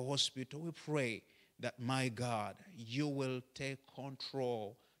to the hospital. We pray that, my God, you will take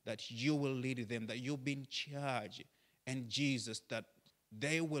control, that you will lead them, that you'll be in charge, and Jesus, that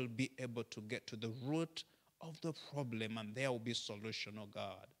they will be able to get to the root of the problem and there will be solution, oh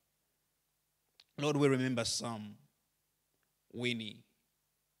God. Lord, we remember some, Winnie,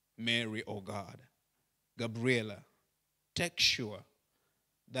 Mary, oh God, Gabriela. Take sure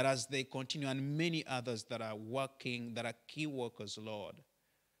that as they continue, and many others that are working, that are key workers, Lord,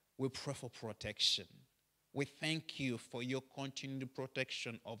 we pray for protection. We thank you for your continued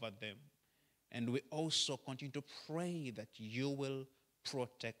protection over them. And we also continue to pray that you will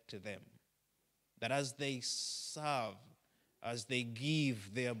protect them. That as they serve, as they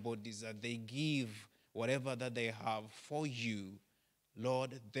give their bodies, as they give whatever that they have for you,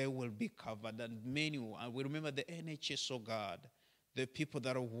 Lord, they will be covered. And many, and we remember the NHS, oh God, the people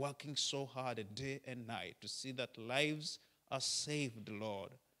that are working so hard day and night to see that lives are saved,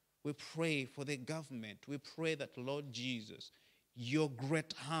 Lord. We pray for the government. We pray that, Lord Jesus, your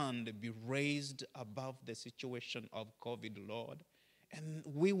great hand be raised above the situation of COVID, Lord. And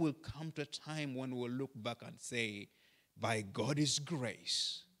we will come to a time when we'll look back and say, by God's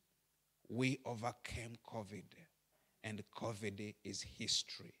grace, we overcame COVID. And COVID is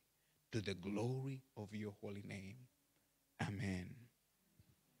history, to the glory of your holy name. Amen.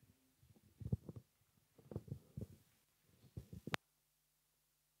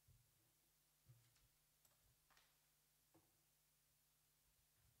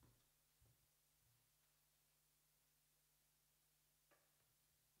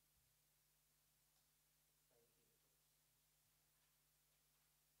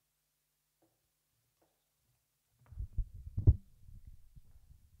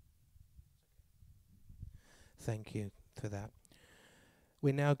 Thank you for that.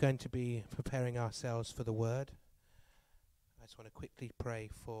 We're now going to be preparing ourselves for the word. I just want to quickly pray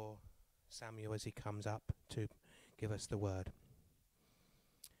for Samuel as he comes up to give us the word.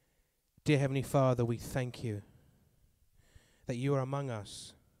 Dear Heavenly Father, we thank you that you are among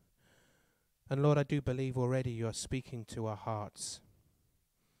us. And Lord, I do believe already you are speaking to our hearts.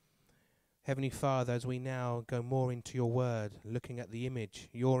 Heavenly Father, as we now go more into your word, looking at the image,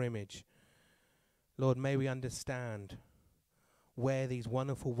 your image, Lord, may we understand where these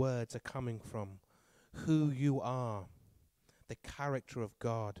wonderful words are coming from, who you are, the character of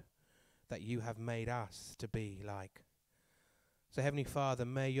God that you have made us to be like. So, Heavenly Father,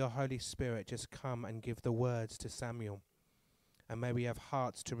 may your Holy Spirit just come and give the words to Samuel, and may we have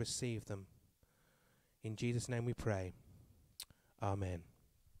hearts to receive them. In Jesus' name we pray. Amen.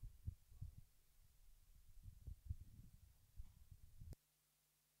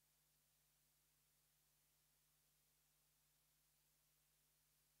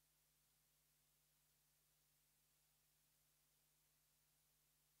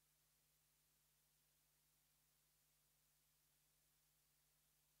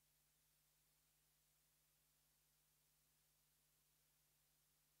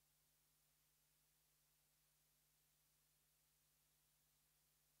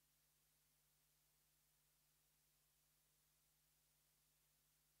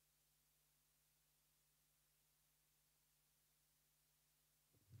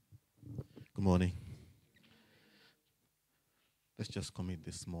 Good morning. Let's just commit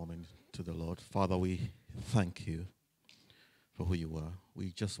this moment to the Lord. Father, we thank you for who you are.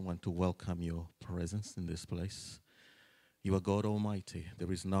 We just want to welcome your presence in this place. You are God Almighty.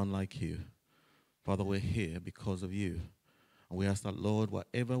 There is none like you. Father, we're here because of you. And we ask that, Lord,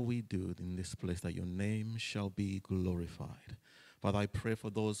 whatever we do in this place, that your name shall be glorified. Father, I pray for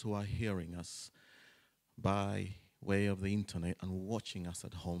those who are hearing us by way of the internet and watching us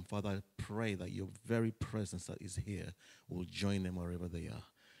at home. Father, I pray that your very presence that is here will join them wherever they are.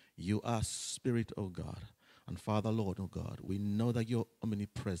 You are Spirit, O God. And Father, Lord, O God, we know that you're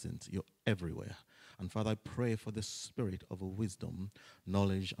omnipresent, you're everywhere. And Father, I pray for the spirit of wisdom,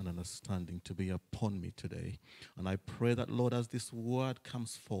 knowledge, and understanding to be upon me today. And I pray that, Lord, as this word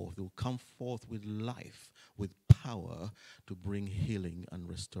comes forth, it will come forth with life, with power to bring healing and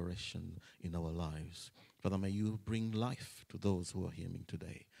restoration in our lives. Father, may you bring life to those who are hearing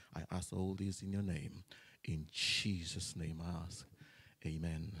today. I ask all these in your name. In Jesus' name I ask.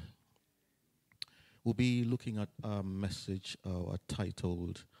 Amen. We'll be looking at a message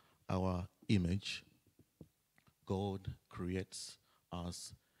titled, Our Image. God creates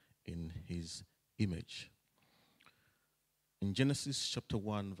us in his image. In Genesis chapter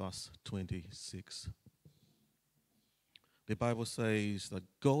 1, verse 26, the Bible says that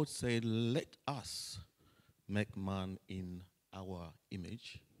God said, let us make man in our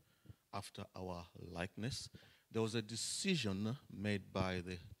image, after our likeness. There was a decision made by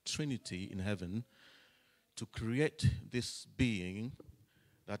the Trinity in heaven to create this being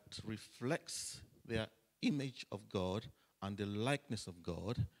that reflects their image of God and the likeness of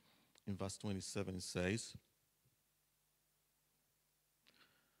God. In verse 27 it says,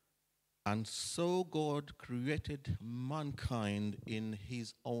 and so God created mankind in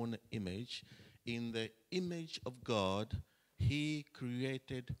his own image. In the image of God, he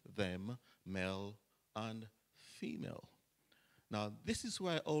created them, male and female. Now, this is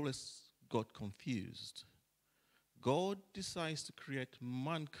where I always got confused. God decides to create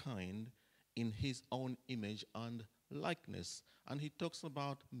mankind in his own image and likeness. And he talks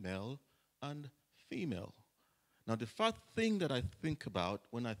about male and female. Now, the first thing that I think about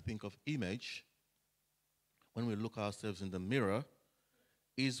when I think of image, when we look ourselves in the mirror,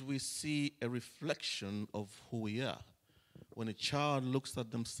 is we see a reflection of who we are. When a child looks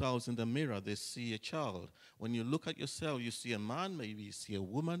at themselves in the mirror, they see a child. When you look at yourself, you see a man, maybe you see a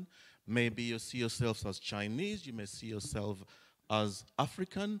woman, maybe you see yourself as Chinese, you may see yourself as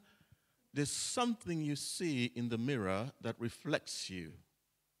African. There's something you see in the mirror that reflects you.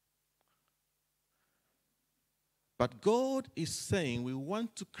 But God is saying we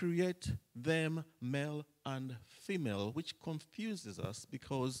want to create them male and female, which confuses us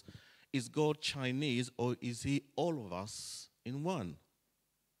because is God Chinese or is he all of us in one?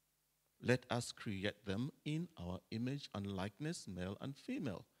 Let us create them in our image and likeness, male and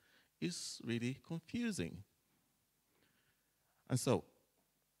female. It's really confusing. And so,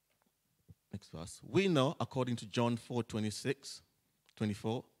 next verse. We know, according to John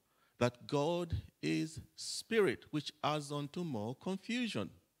 4:24, that God is spirit, which adds on to more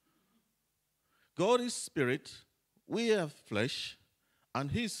confusion. God is spirit, we have flesh, and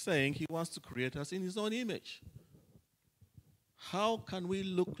he's saying he wants to create us in his own image. How can we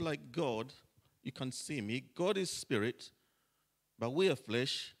look like God? You can see me. God is spirit, but we are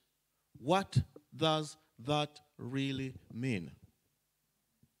flesh. What does that really mean?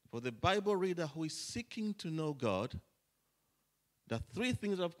 For the Bible reader who is seeking to know God, there are three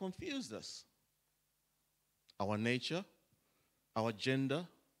things that have confused us: our nature, our gender,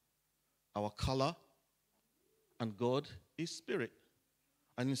 our color, and God is spirit.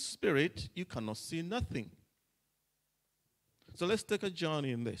 And in spirit, you cannot see nothing. So let's take a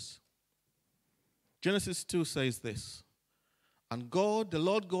journey in this. Genesis 2 says this, and God, the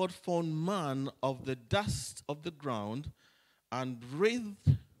Lord God, formed man of the dust of the ground and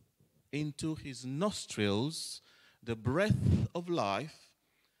breathed into his nostrils the breath of life,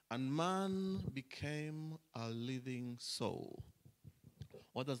 and man became a living soul.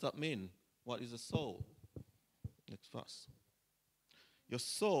 What does that mean? What is a soul? Next verse. Your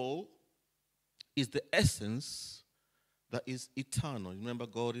soul is the essence that is eternal. Remember,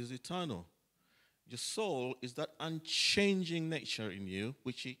 God is eternal. Your soul is that unchanging nature in you,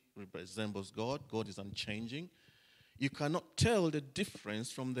 which resembles God. God is unchanging. You cannot tell the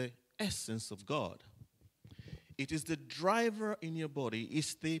difference from the essence of God. It is the driver in your body.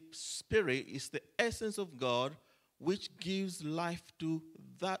 It's the spirit. It's the essence of God which gives life to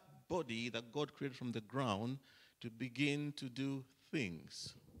that body that God created from the ground to begin to do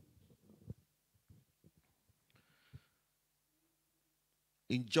things.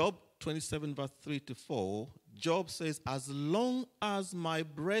 In Job 27, verse 3-4, Job says, as long as my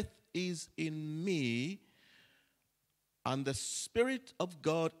breath is in me and the Spirit of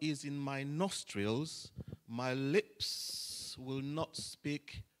God is in my nostrils, my lips will not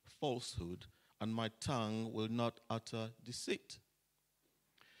speak falsehood and my tongue will not utter deceit.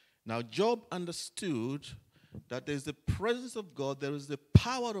 Now, Job understood that there's the presence of God, there is the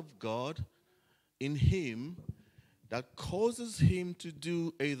power of God in him that causes him to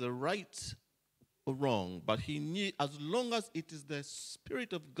do either right or wrong. But he knew as long as it is the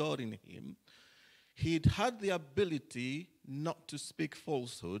Spirit of God in him, he'd had the ability not to speak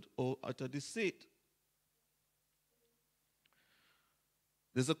falsehood or utter deceit.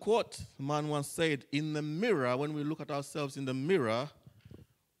 There's a quote a man once said, in the mirror, when we look at ourselves in the mirror,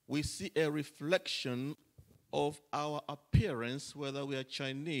 we see a reflection of our appearance, whether we are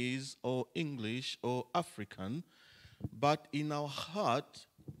Chinese or English or African, but in our heart,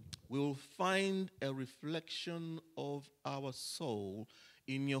 we will find a reflection of our soul.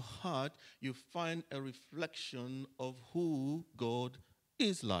 In your heart, you find a reflection of who God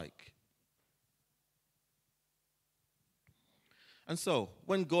is like. And so,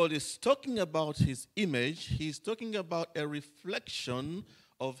 when God is talking about his image, he's talking about a reflection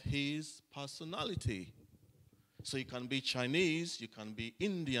of his personality. So you can be Chinese, you can be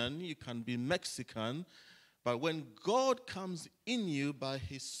Indian, you can be Mexican, but when God comes in you by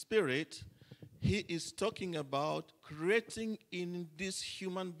his Spirit, he is talking about creating in this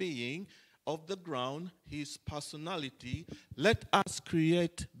human being of the ground his personality. Let us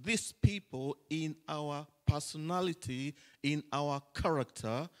create these people in our personality, in our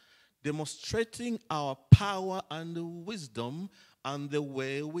character, demonstrating our power and wisdom and the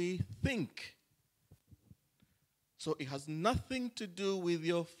way we think. So it has nothing to do with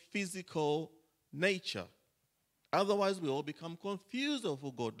your physical nature. Otherwise, we all become confused of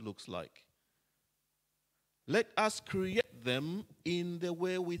who God looks like. Let us create them in the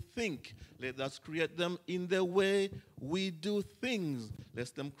way we think. Let us create them in the way we do things.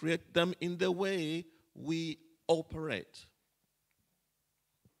 Let them create them in the way we operate.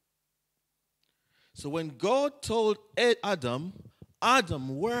 So when God told Adam,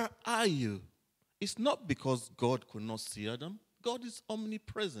 Adam, where are you? It's not because God could not see Adam. God is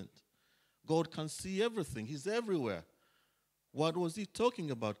omnipresent. God can see everything. He's everywhere. What was he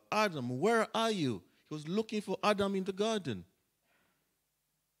talking about? Adam, where are you? He was looking for Adam in the garden.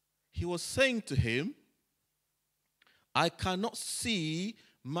 He was saying to him, I cannot see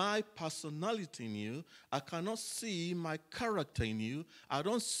my personality in you. I cannot see my character in you. I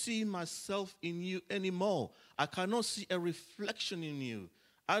don't see myself in you anymore. I cannot see a reflection in you.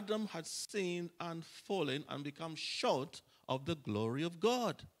 Adam had sinned and fallen and become short of the glory of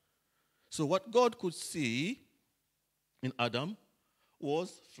God. So what God could see in Adam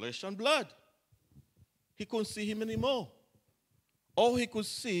was flesh and blood. He couldn't see him anymore. All he could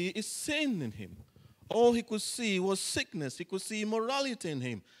see is sin in him. All he could see was sickness. He could see immorality in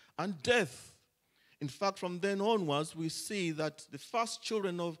him and death. In fact, from then onwards, we see that the first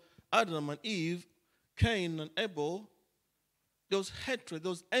children of Adam and Eve, Cain and Abel, there was hatred, there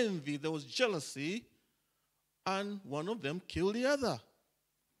was envy, there was jealousy, and one of them killed the other.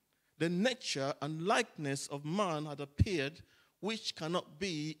 The nature and likeness of man had appeared, which cannot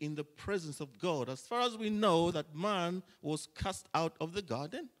be in the presence of God. As far as we know, that man was cast out of the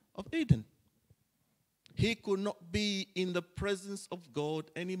Garden of Eden. He could not be in the presence of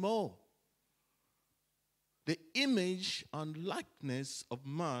God anymore. The image and likeness of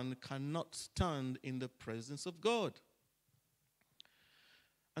man cannot stand in the presence of God.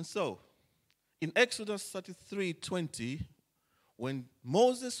 And so, in Exodus 33:20, when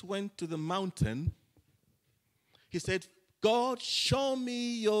Moses went to the mountain, he said, God, show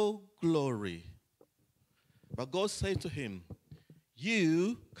me your glory. But God said to him,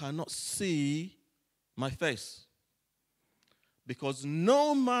 you cannot see my face, because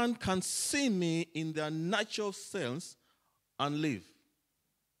no man can see me in their natural sense and live.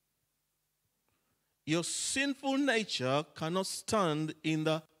 Your sinful nature cannot stand in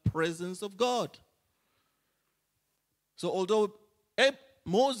the presence of God. So although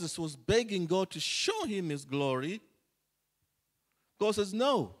Moses was begging God to show him his glory, God says,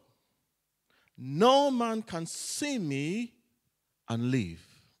 no. No man can see me and live.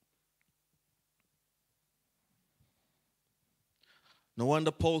 No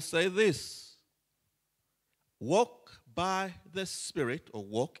wonder Paul said this. Walk by the Spirit, or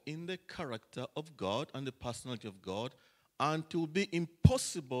walk in the character of God and the personality of God, and it will be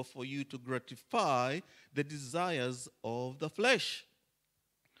impossible for you to gratify the desires of the flesh.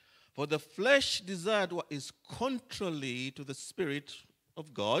 For the flesh desired what is contrary to the Spirit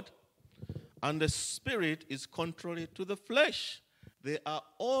of God, and the Spirit is contrary to the flesh. They are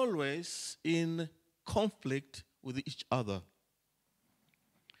always in conflict with each other.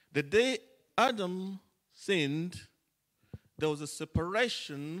 The day Adam sinned, there was a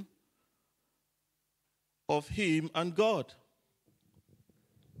separation of him and God.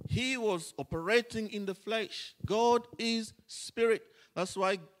 He was operating in the flesh. God is spirit. That's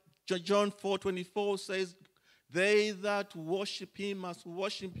why John 4:24 says, they that worship him must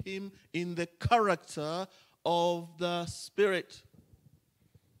worship him in the character of the Spirit.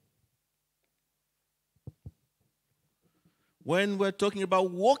 When we're talking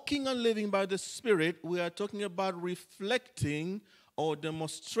about walking and living by the Spirit, we are talking about reflecting or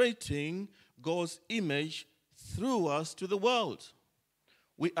demonstrating God's image through us to the world.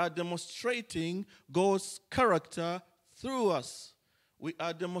 We are demonstrating God's character through us. We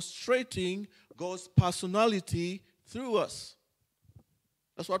are demonstrating God's personality through us.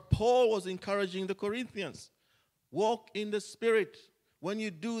 That's what Paul was encouraging the Corinthians. Walk in the Spirit. When you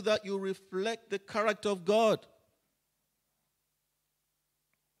do that, you reflect the character of God.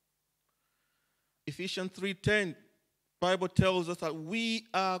 Ephesians 3:10, Bible tells us that we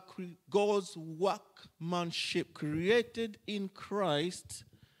are God's workmanship, created in Christ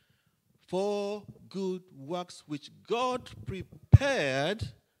for good works which God prepared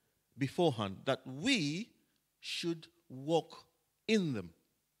beforehand, that we should walk in them.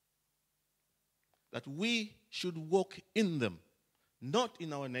 That we should walk in them, not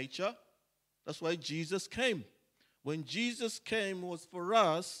in our nature. That's why Jesus came. When Jesus came, it was for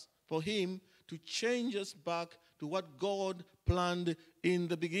us, for him to change us back to what God planned in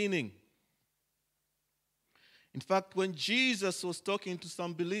the beginning. In fact, when Jesus was talking to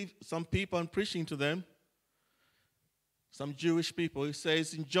some people and preaching to them, some Jewish people, he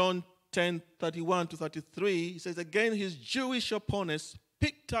says in John 10:31-33, he says, again, his Jewish opponents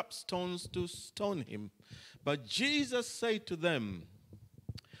picked up stones to stone him. But Jesus said to them,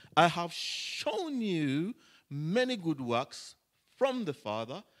 I have shown you many good works from the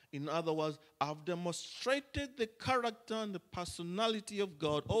Father. In other words, I've demonstrated the character and the personality of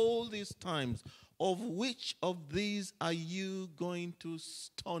God all these times. Of which of these are you going to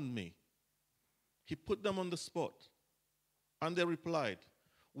stone me? He put them on the spot. And they replied,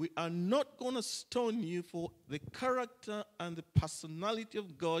 we are not going to stone you for the character and the personality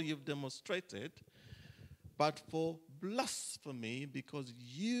of God you've demonstrated, but for blasphemy, because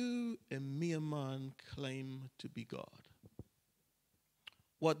you, a mere man, claim to be God.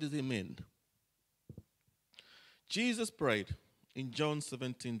 What does he mean? Jesus prayed in John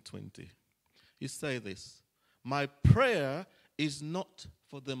 17:20. He said this, my prayer is not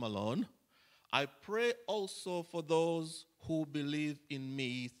for them alone. I pray also for those who believe in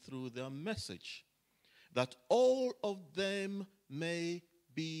me through their message, that all of them may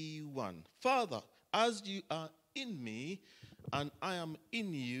be one. Father, as you are in me and I am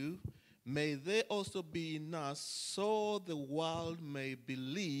in you, may they also be in us, so the world may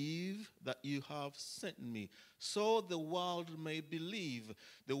believe that you have sent me. So the world may believe.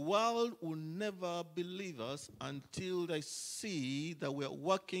 The world will never believe us until they see that we are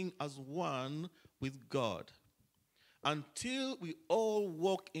working as one with God. Until we all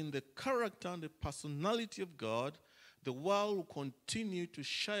walk in the character and the personality of God, the world will continue to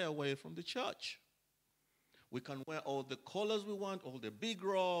shy away from the church. We can wear all the colors we want, all the big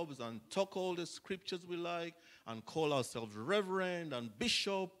robes, and talk all the scriptures we like, and call ourselves reverend and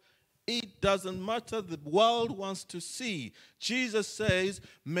bishop. It doesn't matter. The world wants to see. Jesus says,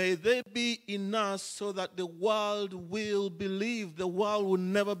 may they be in us so that the world will believe. The world will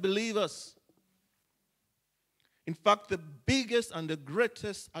never believe us. In fact, the biggest and the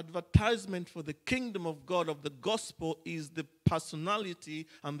greatest advertisement for the kingdom of God, of the gospel, is the personality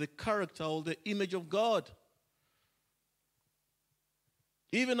and the character or the image of God.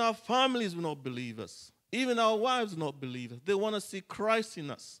 Even our families will not believe us. Even our wives will not believe us. They want to see Christ in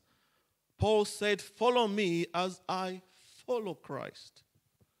us. Paul said, follow me as I follow Christ.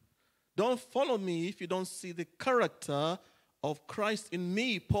 Don't follow me if you don't see the character of Christ in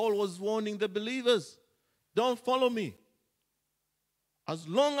me. Paul was warning the believers. Don't follow me. As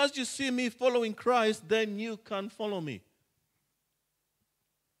long as you see me following Christ, then you can follow me.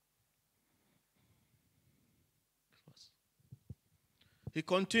 He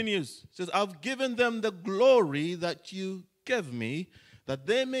continues, he says, I've given them the glory that you gave me, that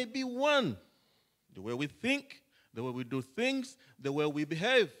they may be one. The way we think, the way we do things, the way we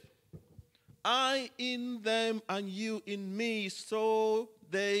behave. I in them and you in me, so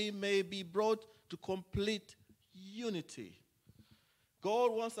they may be brought to complete unity.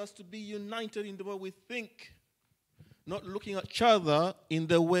 God wants us to be united in the way we think, not looking at each other in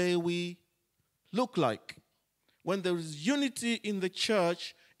the way we look like. When there is unity in the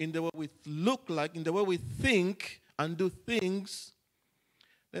church, in the way we look like, in the way we think and do things,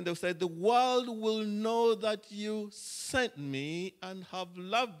 then they'll say, the world will know that you sent me and have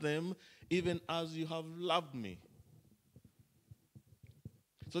loved them even as you have loved me.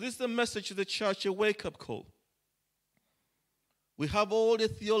 So this is the message to the church, a wake-up call. We have all the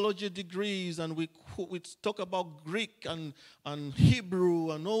theology degrees and we talk about Greek and Hebrew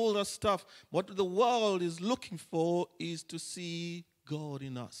and all that stuff. What the world is looking for is to see God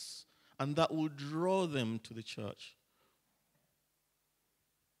in us. And that will draw them to the church.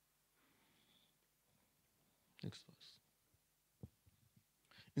 Next verse.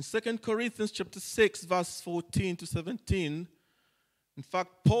 In 2 Corinthians chapter 6, verse 14 to 17, in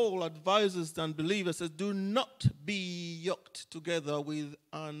fact, Paul advises the unbelievers, says, do not be yoked together with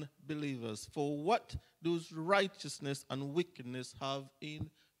unbelievers. For what does righteousness and wickedness have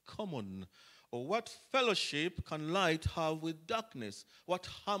in common? Or what fellowship can light have with darkness? What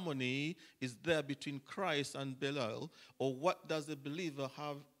harmony is there between Christ and Belial? Or what does a believer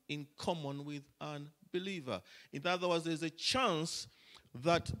have in common with an unbeliever? In other words, there's a chance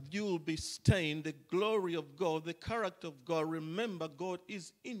that you will be stained, the glory of God, the character of God. Remember, God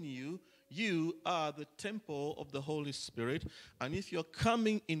is in you. You are the temple of the Holy Spirit. And if you're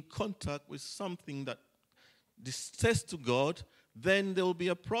coming in contact with something that distests to God, then there will be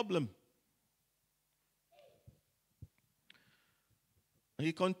a problem. And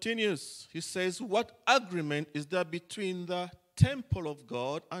he continues. He says, what agreement is there between the temple of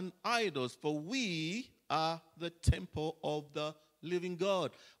God and idols? For we are the temple of the living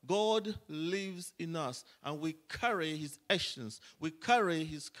God. God lives in us, and we carry his essence. We carry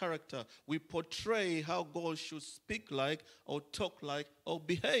his character. We portray how God should speak like, or talk like, or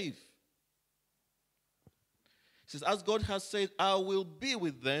behave. He says, as God has said, I will be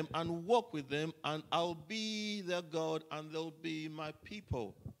with them and walk with them, and I'll be their God, and they'll be my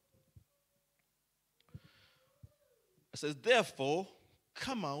people. It says, therefore,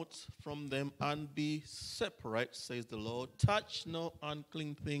 come out from them and be separate, says the Lord. Touch no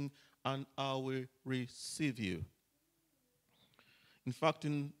unclean thing, and I will receive you. In fact,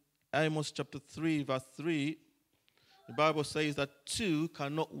 in Amos chapter 3, verse 3, the Bible says that two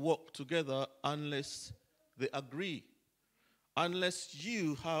cannot walk together unless they agree. Unless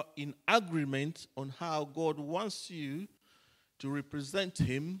you are in agreement on how God wants you to represent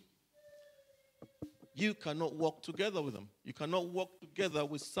him, you cannot walk together with them. You cannot walk together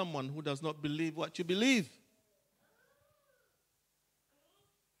with someone who does not believe what you believe.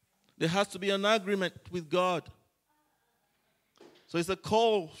 There has to be an agreement with God. So it's a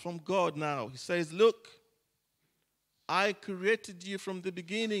call from God now. He says, look, I created you from the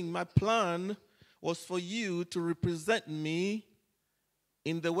beginning. My plan was for you to represent me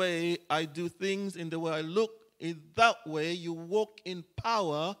in the way I do things, in the way I look. In that way, you walk in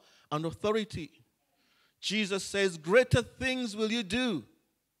power and authority. Jesus says, greater things will you do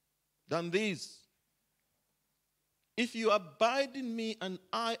than these. If you abide in me and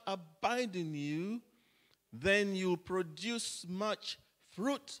I abide in you, then you'll produce much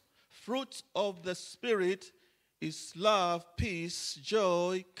fruit. Fruit of the Spirit is love, peace,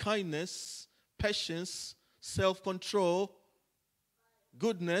 joy, kindness, patience, self-control,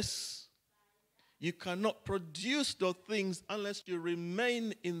 goodness. You cannot produce those things unless you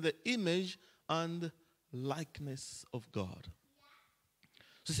remain in the image and likeness of God.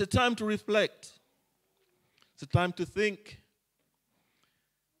 So it's a time to reflect. It's a time to think.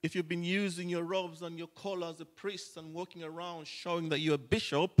 If you've been using your robes and your collar as a priest and walking around showing that you're a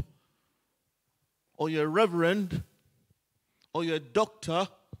bishop, or you're a reverend, or you're a doctor,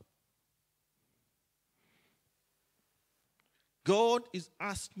 God is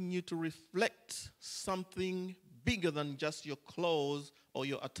asking you to reflect something bigger than just your clothes or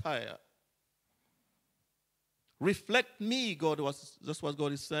your attire. Reflect me, that's what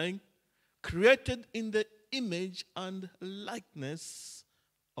God is saying. Created in the image and likeness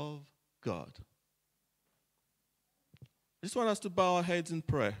of God. I just want us to bow our heads in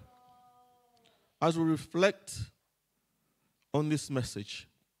prayer as we reflect on this message.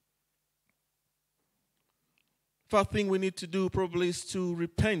 First thing we need to do probably is to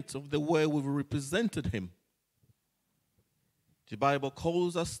repent of the way we've represented him. The Bible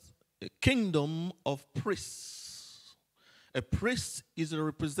calls us a kingdom of priests. A priest is a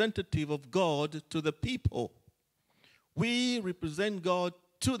representative of God to the people. We represent God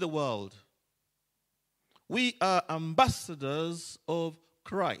to the world. We are ambassadors of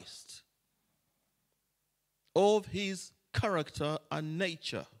Christ, of his character and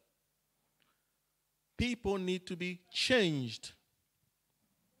nature. People need to be changed.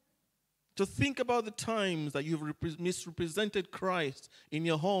 To think about the times that you've misrepresented Christ in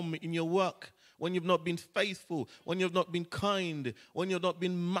your home, in your work, when you've not been faithful, when you've not been kind, when you've not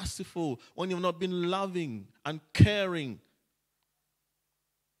been merciful, when you've not been loving and caring.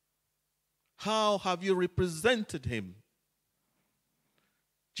 How have you represented him?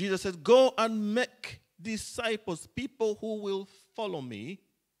 Jesus said, go and make disciples, people who will follow me.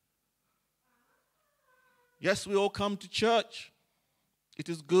 Yes, we all come to church. It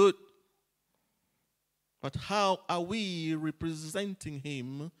is good. But how are we representing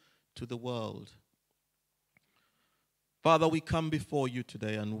him to the world? Father, we come before you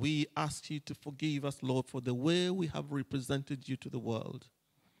today and we ask you to forgive us, Lord, for the way we have represented you to the world.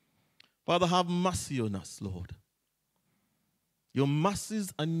 Father, have mercy on us, Lord. Your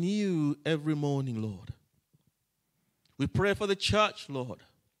mercies are new every morning, Lord. We pray for the church, Lord.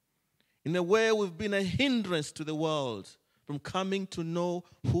 In a way, we've been a hindrance to the world from coming to know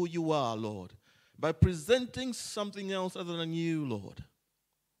who you are, Lord, by presenting something else other than you, Lord.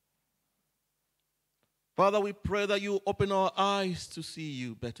 Father, we pray that you open our eyes to see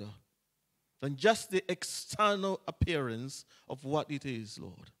you better than just the external appearance of what it is,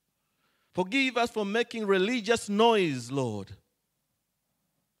 Lord. Forgive us for making religious noise, Lord.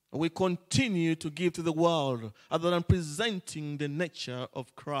 We continue to give to the world other than presenting the nature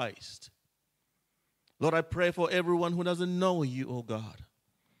of Christ. Lord, I pray for everyone who doesn't know you, oh God.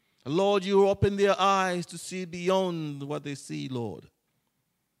 Lord, you open their eyes to see beyond what they see, Lord.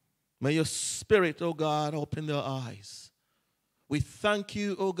 May your Spirit, oh God, open their eyes. We thank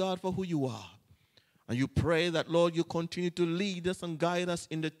you, oh God, for who you are. And you pray that, Lord, you continue to lead us and guide us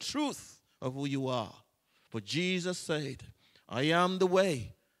in the truth of who you are. For Jesus said, I am the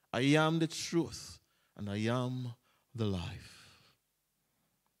way, I am the truth, and I am the life.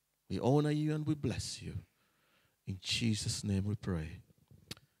 We honor you and we bless you. In Jesus' name we pray.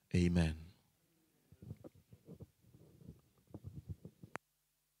 Amen.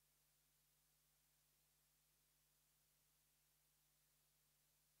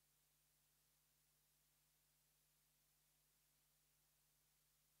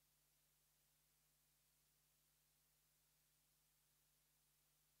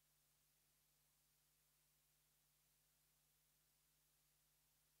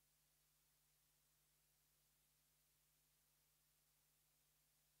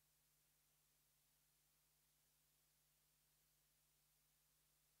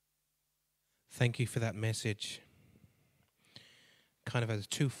 Thank you for that message. Kind of a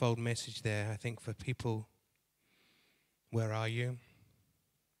twofold message there, I think, for people. Where are you?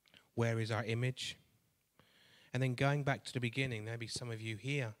 Where is our image? And then going back to the beginning, maybe some of you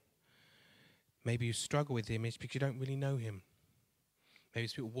here, maybe you struggle with the image because you don't really know him. Maybe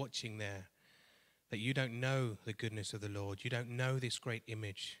it's people watching there that you don't know the goodness of the Lord. You don't know this great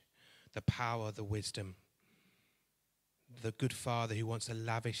image, the power, the wisdom, the good Father who wants to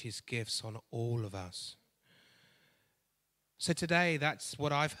lavish his gifts on all of us. So today, that's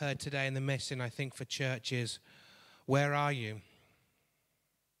what I've heard today in the message, I think, for church is, where are you?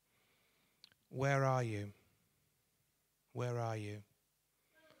 Where are you? Where are you?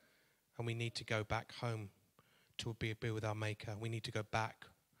 And we need to go back home to be with our Maker. We need to go back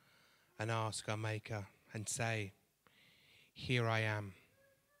and ask our Maker and say, here I am.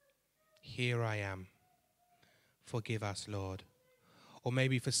 Here I am. Forgive us, Lord. Or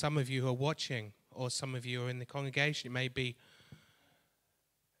maybe for some of you who are watching, or some of you who are in the congregation, it may be,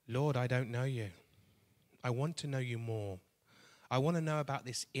 Lord, I don't know you. I want to know you more. I want to know about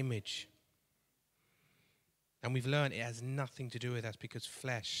this image. And we've learned it has nothing to do with us because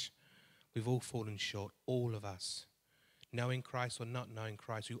flesh, we've all fallen short, all of us. Knowing Christ or not knowing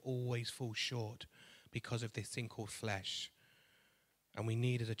Christ, we always fall short because of this thing called flesh. And we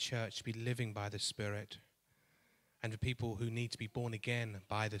need as a church to be living by the Spirit, and for people who need to be born again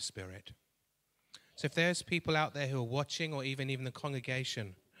by the Spirit. So if there's people out there who are watching, or even the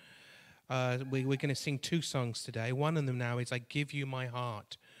congregation, we're going to sing two songs today. One of them now is I Give You My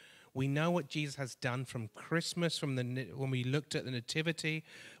Heart. We know what Jesus has done from Christmas, when we looked at the Nativity.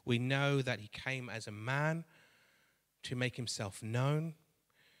 We know that he came as a man to make himself known.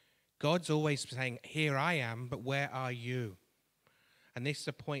 God's always saying, here I am, but where are you? And this is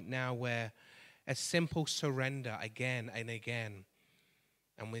a point now where a simple surrender again and again.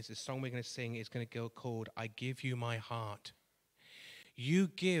 And with the song we're going to sing is going to go called I Give You My Heart. You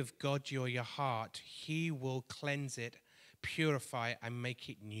give God your heart, he will cleanse it, purify it, and make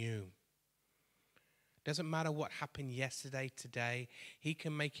it new. Doesn't matter what happened yesterday, today, he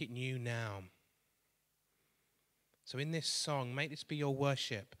can make it new now. So in this song, make this be your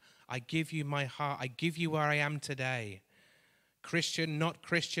worship. I give you my heart, I give you where I am today. Christian, not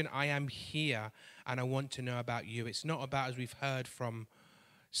Christian, I am here and I want to know about you. It's not about, as we've heard from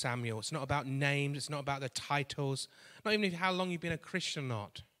Samuel, it's not about names, it's not about the titles, not even how long you've been a Christian or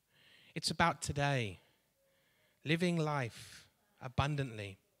not. It's about today, living life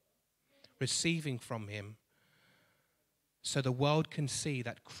abundantly, receiving from him so the world can see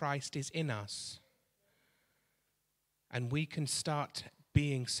that Christ is in us and we can start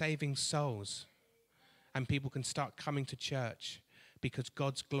saving souls. And people can start coming to church because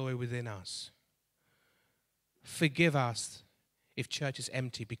God's glory within us. Forgive us if church is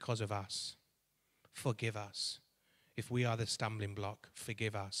empty because of us. Forgive us if we are the stumbling block.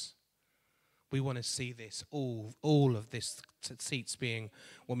 Forgive us. We want to see this, all of this seats being,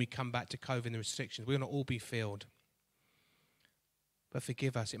 when we come back to COVID and the restrictions, we want to all be filled. But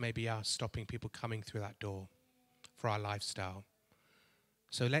forgive us, it may be us stopping people coming through that door for our lifestyle.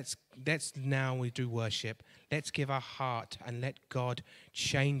 So let's now we do worship, let's give our heart and let God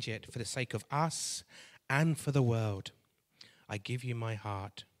change it for the sake of us and for the world. I give you my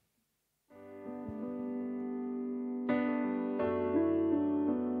heart.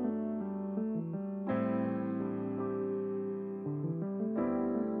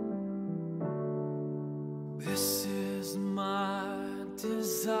 This is my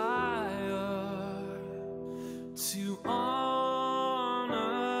desire to honor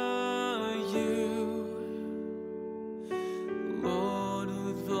you, Lord,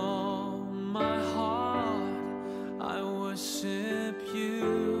 with all my heart I worship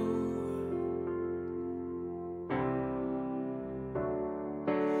you.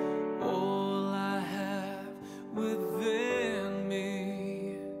 All I have within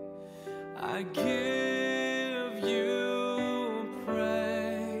me, I give you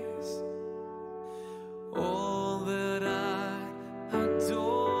praise. All that I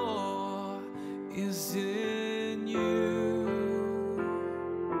adore is in you.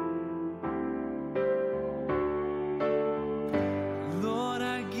 Lord,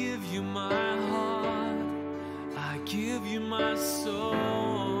 I give you my heart, I give you my soul.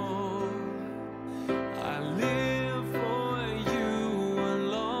 I live for you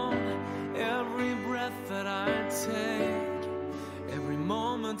alone. Every breath that I take, every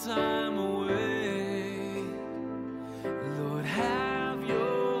moment I'm awake, Lord, have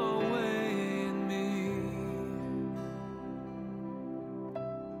your way in me.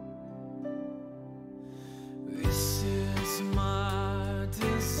 This is my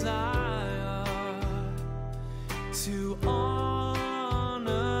desire to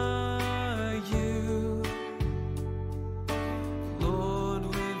honor you, Lord,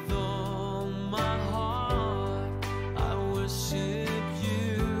 with all my heart I worship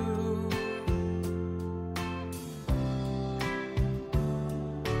you.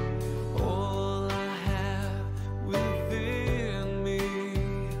 All I have within me,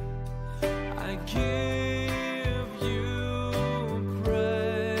 I give you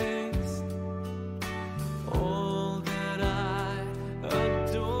praise. All that I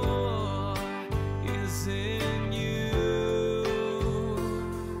adore is in you.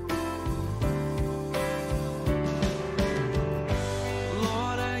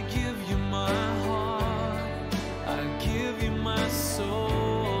 Lord, I give you my heart, I give you my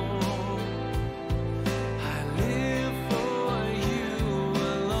soul. I live for you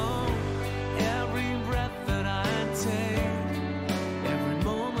alone. Every breath that I take, every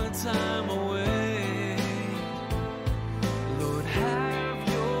moment I'm awake, Lord, have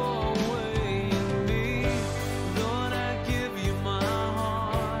your way in me. Lord, I give you my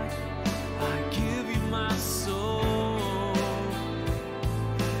heart, I give you my soul.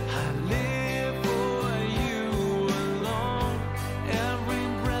 I live for you alone. Every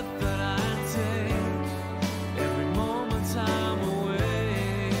breath that I take, every moment I'm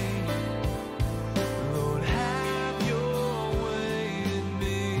awake, Lord, have your way in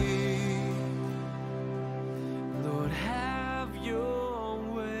me. Lord, have your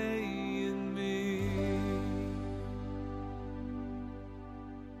way in me.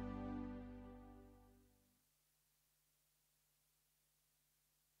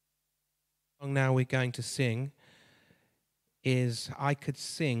 song now we're going to sing is I Could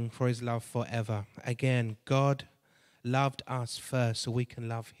Sing for His Love Forever. Again, God loved us first so we can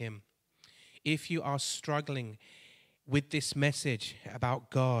love him. If you are struggling with this message about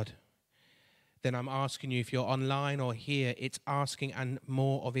God, then I'm asking you, if you're online or here, it's asking and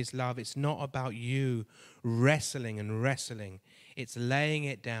more of his love. It's not about you wrestling and wrestling. It's laying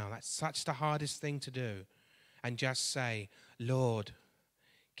it down. That's such the hardest thing to do. And just say, Lord,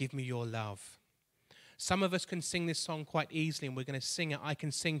 give me your love. Some of us can sing this song quite easily, and we're going to sing it, I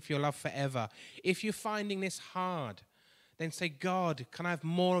Can Sing for Your Love Forever. If you're finding this hard, then say, God, can I have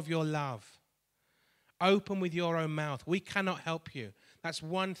more of your love? Open with your own mouth. We cannot help you. That's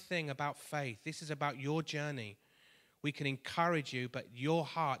one thing about faith. This is about your journey. We can encourage you, but your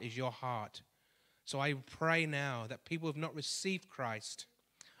heart is your heart. So I pray now that people who have not received Christ,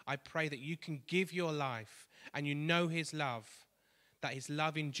 I pray that you can give your life and you know his love, that his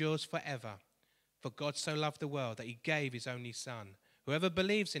love endures forever. For God so loved the world that he gave his only son. Whoever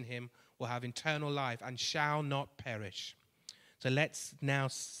believes in him will have eternal life and shall not perish. So let's now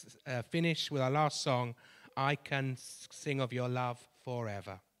finish with our last song, I Can Sing of Your Love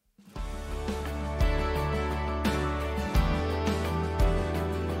Forever.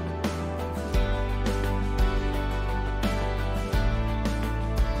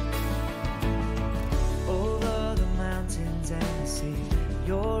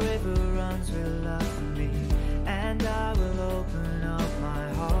 will love for me, and I will open up my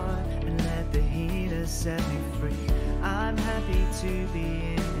heart and let the healer set me free. I'm happy to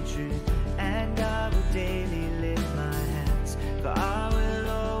be in the truth, and I will daily lift my hands, for I will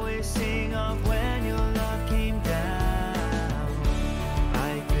always sing of when your love came down.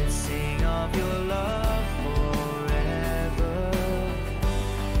 I could sing of your love forever.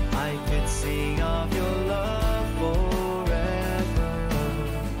 I could sing of your love forever.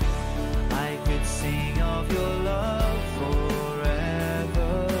 I could sing of your love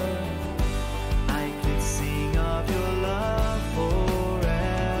forever. I could sing of your love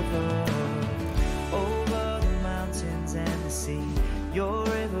forever. Over the mountains and the sea, your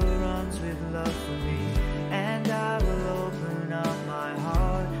river runs with love for me, and I will open up my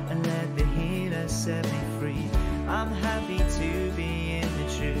heart and let the healer set me free. I'm happy to be in the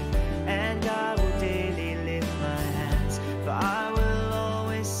truth, and I will daily lift my hands, for I will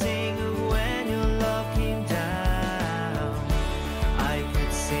always sing of when your love came down. I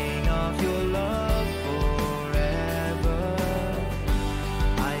could sing of your love forever.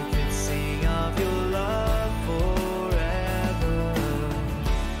 I could sing of your love forever.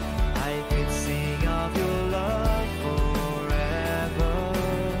 I could sing of your love forever.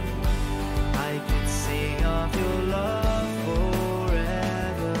 I could sing of your love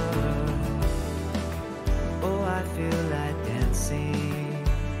forever. Oh, I feel like dancing.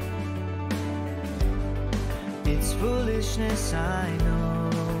 It's foolishness, I know,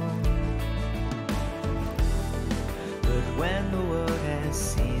 but when the world has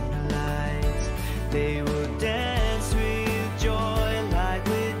seen the light, they will dance with joy like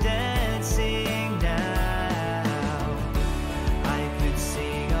we're dancing now. I could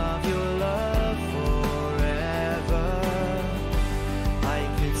sing of your love forever. I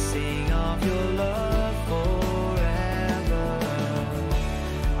could sing of your love forever.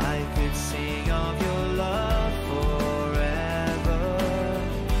 I could sing of your love forever.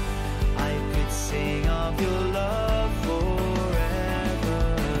 I could sing of your love forever.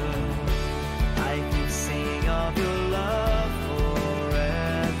 I could sing of your love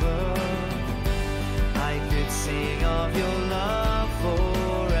forever. I could sing of your love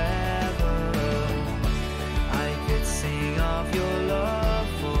forever. I could sing of your love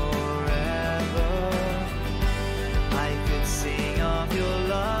forever. I could sing of your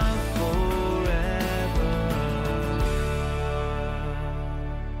love forever.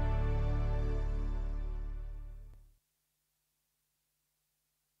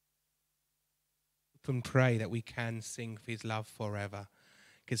 And pray that we can sing of his love forever,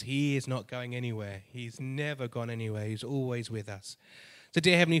 because he is not going anywhere. He's never gone anywhere. He's always with us. So,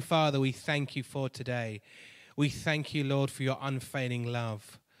 dear Heavenly Father, we thank you for today. We thank you, Lord, for your unfailing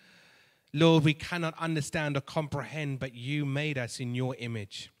love. Lord, we cannot understand or comprehend, but you made us in your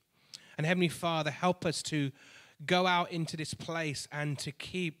image. And Heavenly Father, help us to go out into this place and to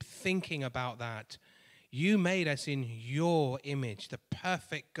keep thinking about that. You made us in your image, the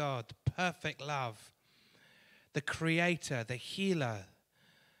perfect God, the perfect love, the creator, the healer.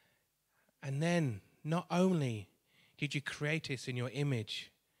 And then not only did you create us in your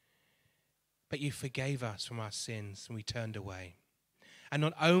image, but you forgave us from our sins and we turned away. And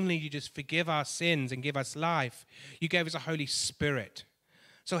not only did you just forgive our sins and give us life, you gave us a Holy Spirit.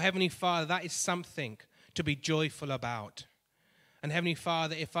 So Heavenly Father, that is something to be joyful about. And Heavenly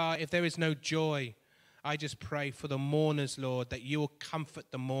Father, if there is no joy, I just pray for the mourners, Lord, that you will comfort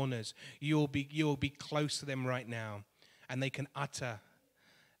the mourners. You will be close to them right now, and they can utter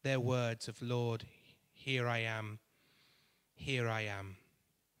their words of, Lord, here I am, here I am.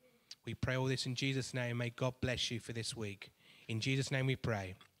 We pray all this in Jesus' name. May God bless you for this week. In Jesus' name we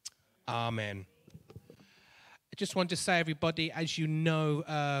pray. Amen. I just want to say, everybody, as you know,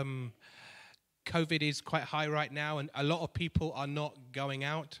 COVID is quite high right now, and a lot of people are not going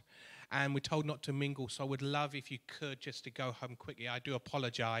out. And we're told not to mingle, so I would love if you could just to go home quickly. I do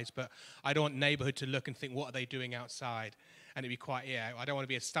apologize, but I don't want neighborhood to look and think, what are they doing outside? And it'd be quite, I don't want to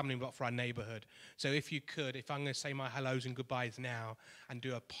be a stumbling block for our neighborhood. So if you could, if I'm going to say my hellos and goodbyes now and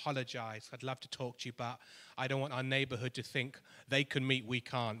do apologize, I'd love to talk to you, but I don't want our neighborhood to think they can meet, we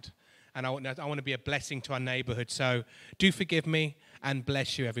can't. And I want to be a blessing to our neighborhood. So do forgive me and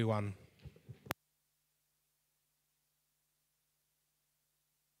bless you, everyone.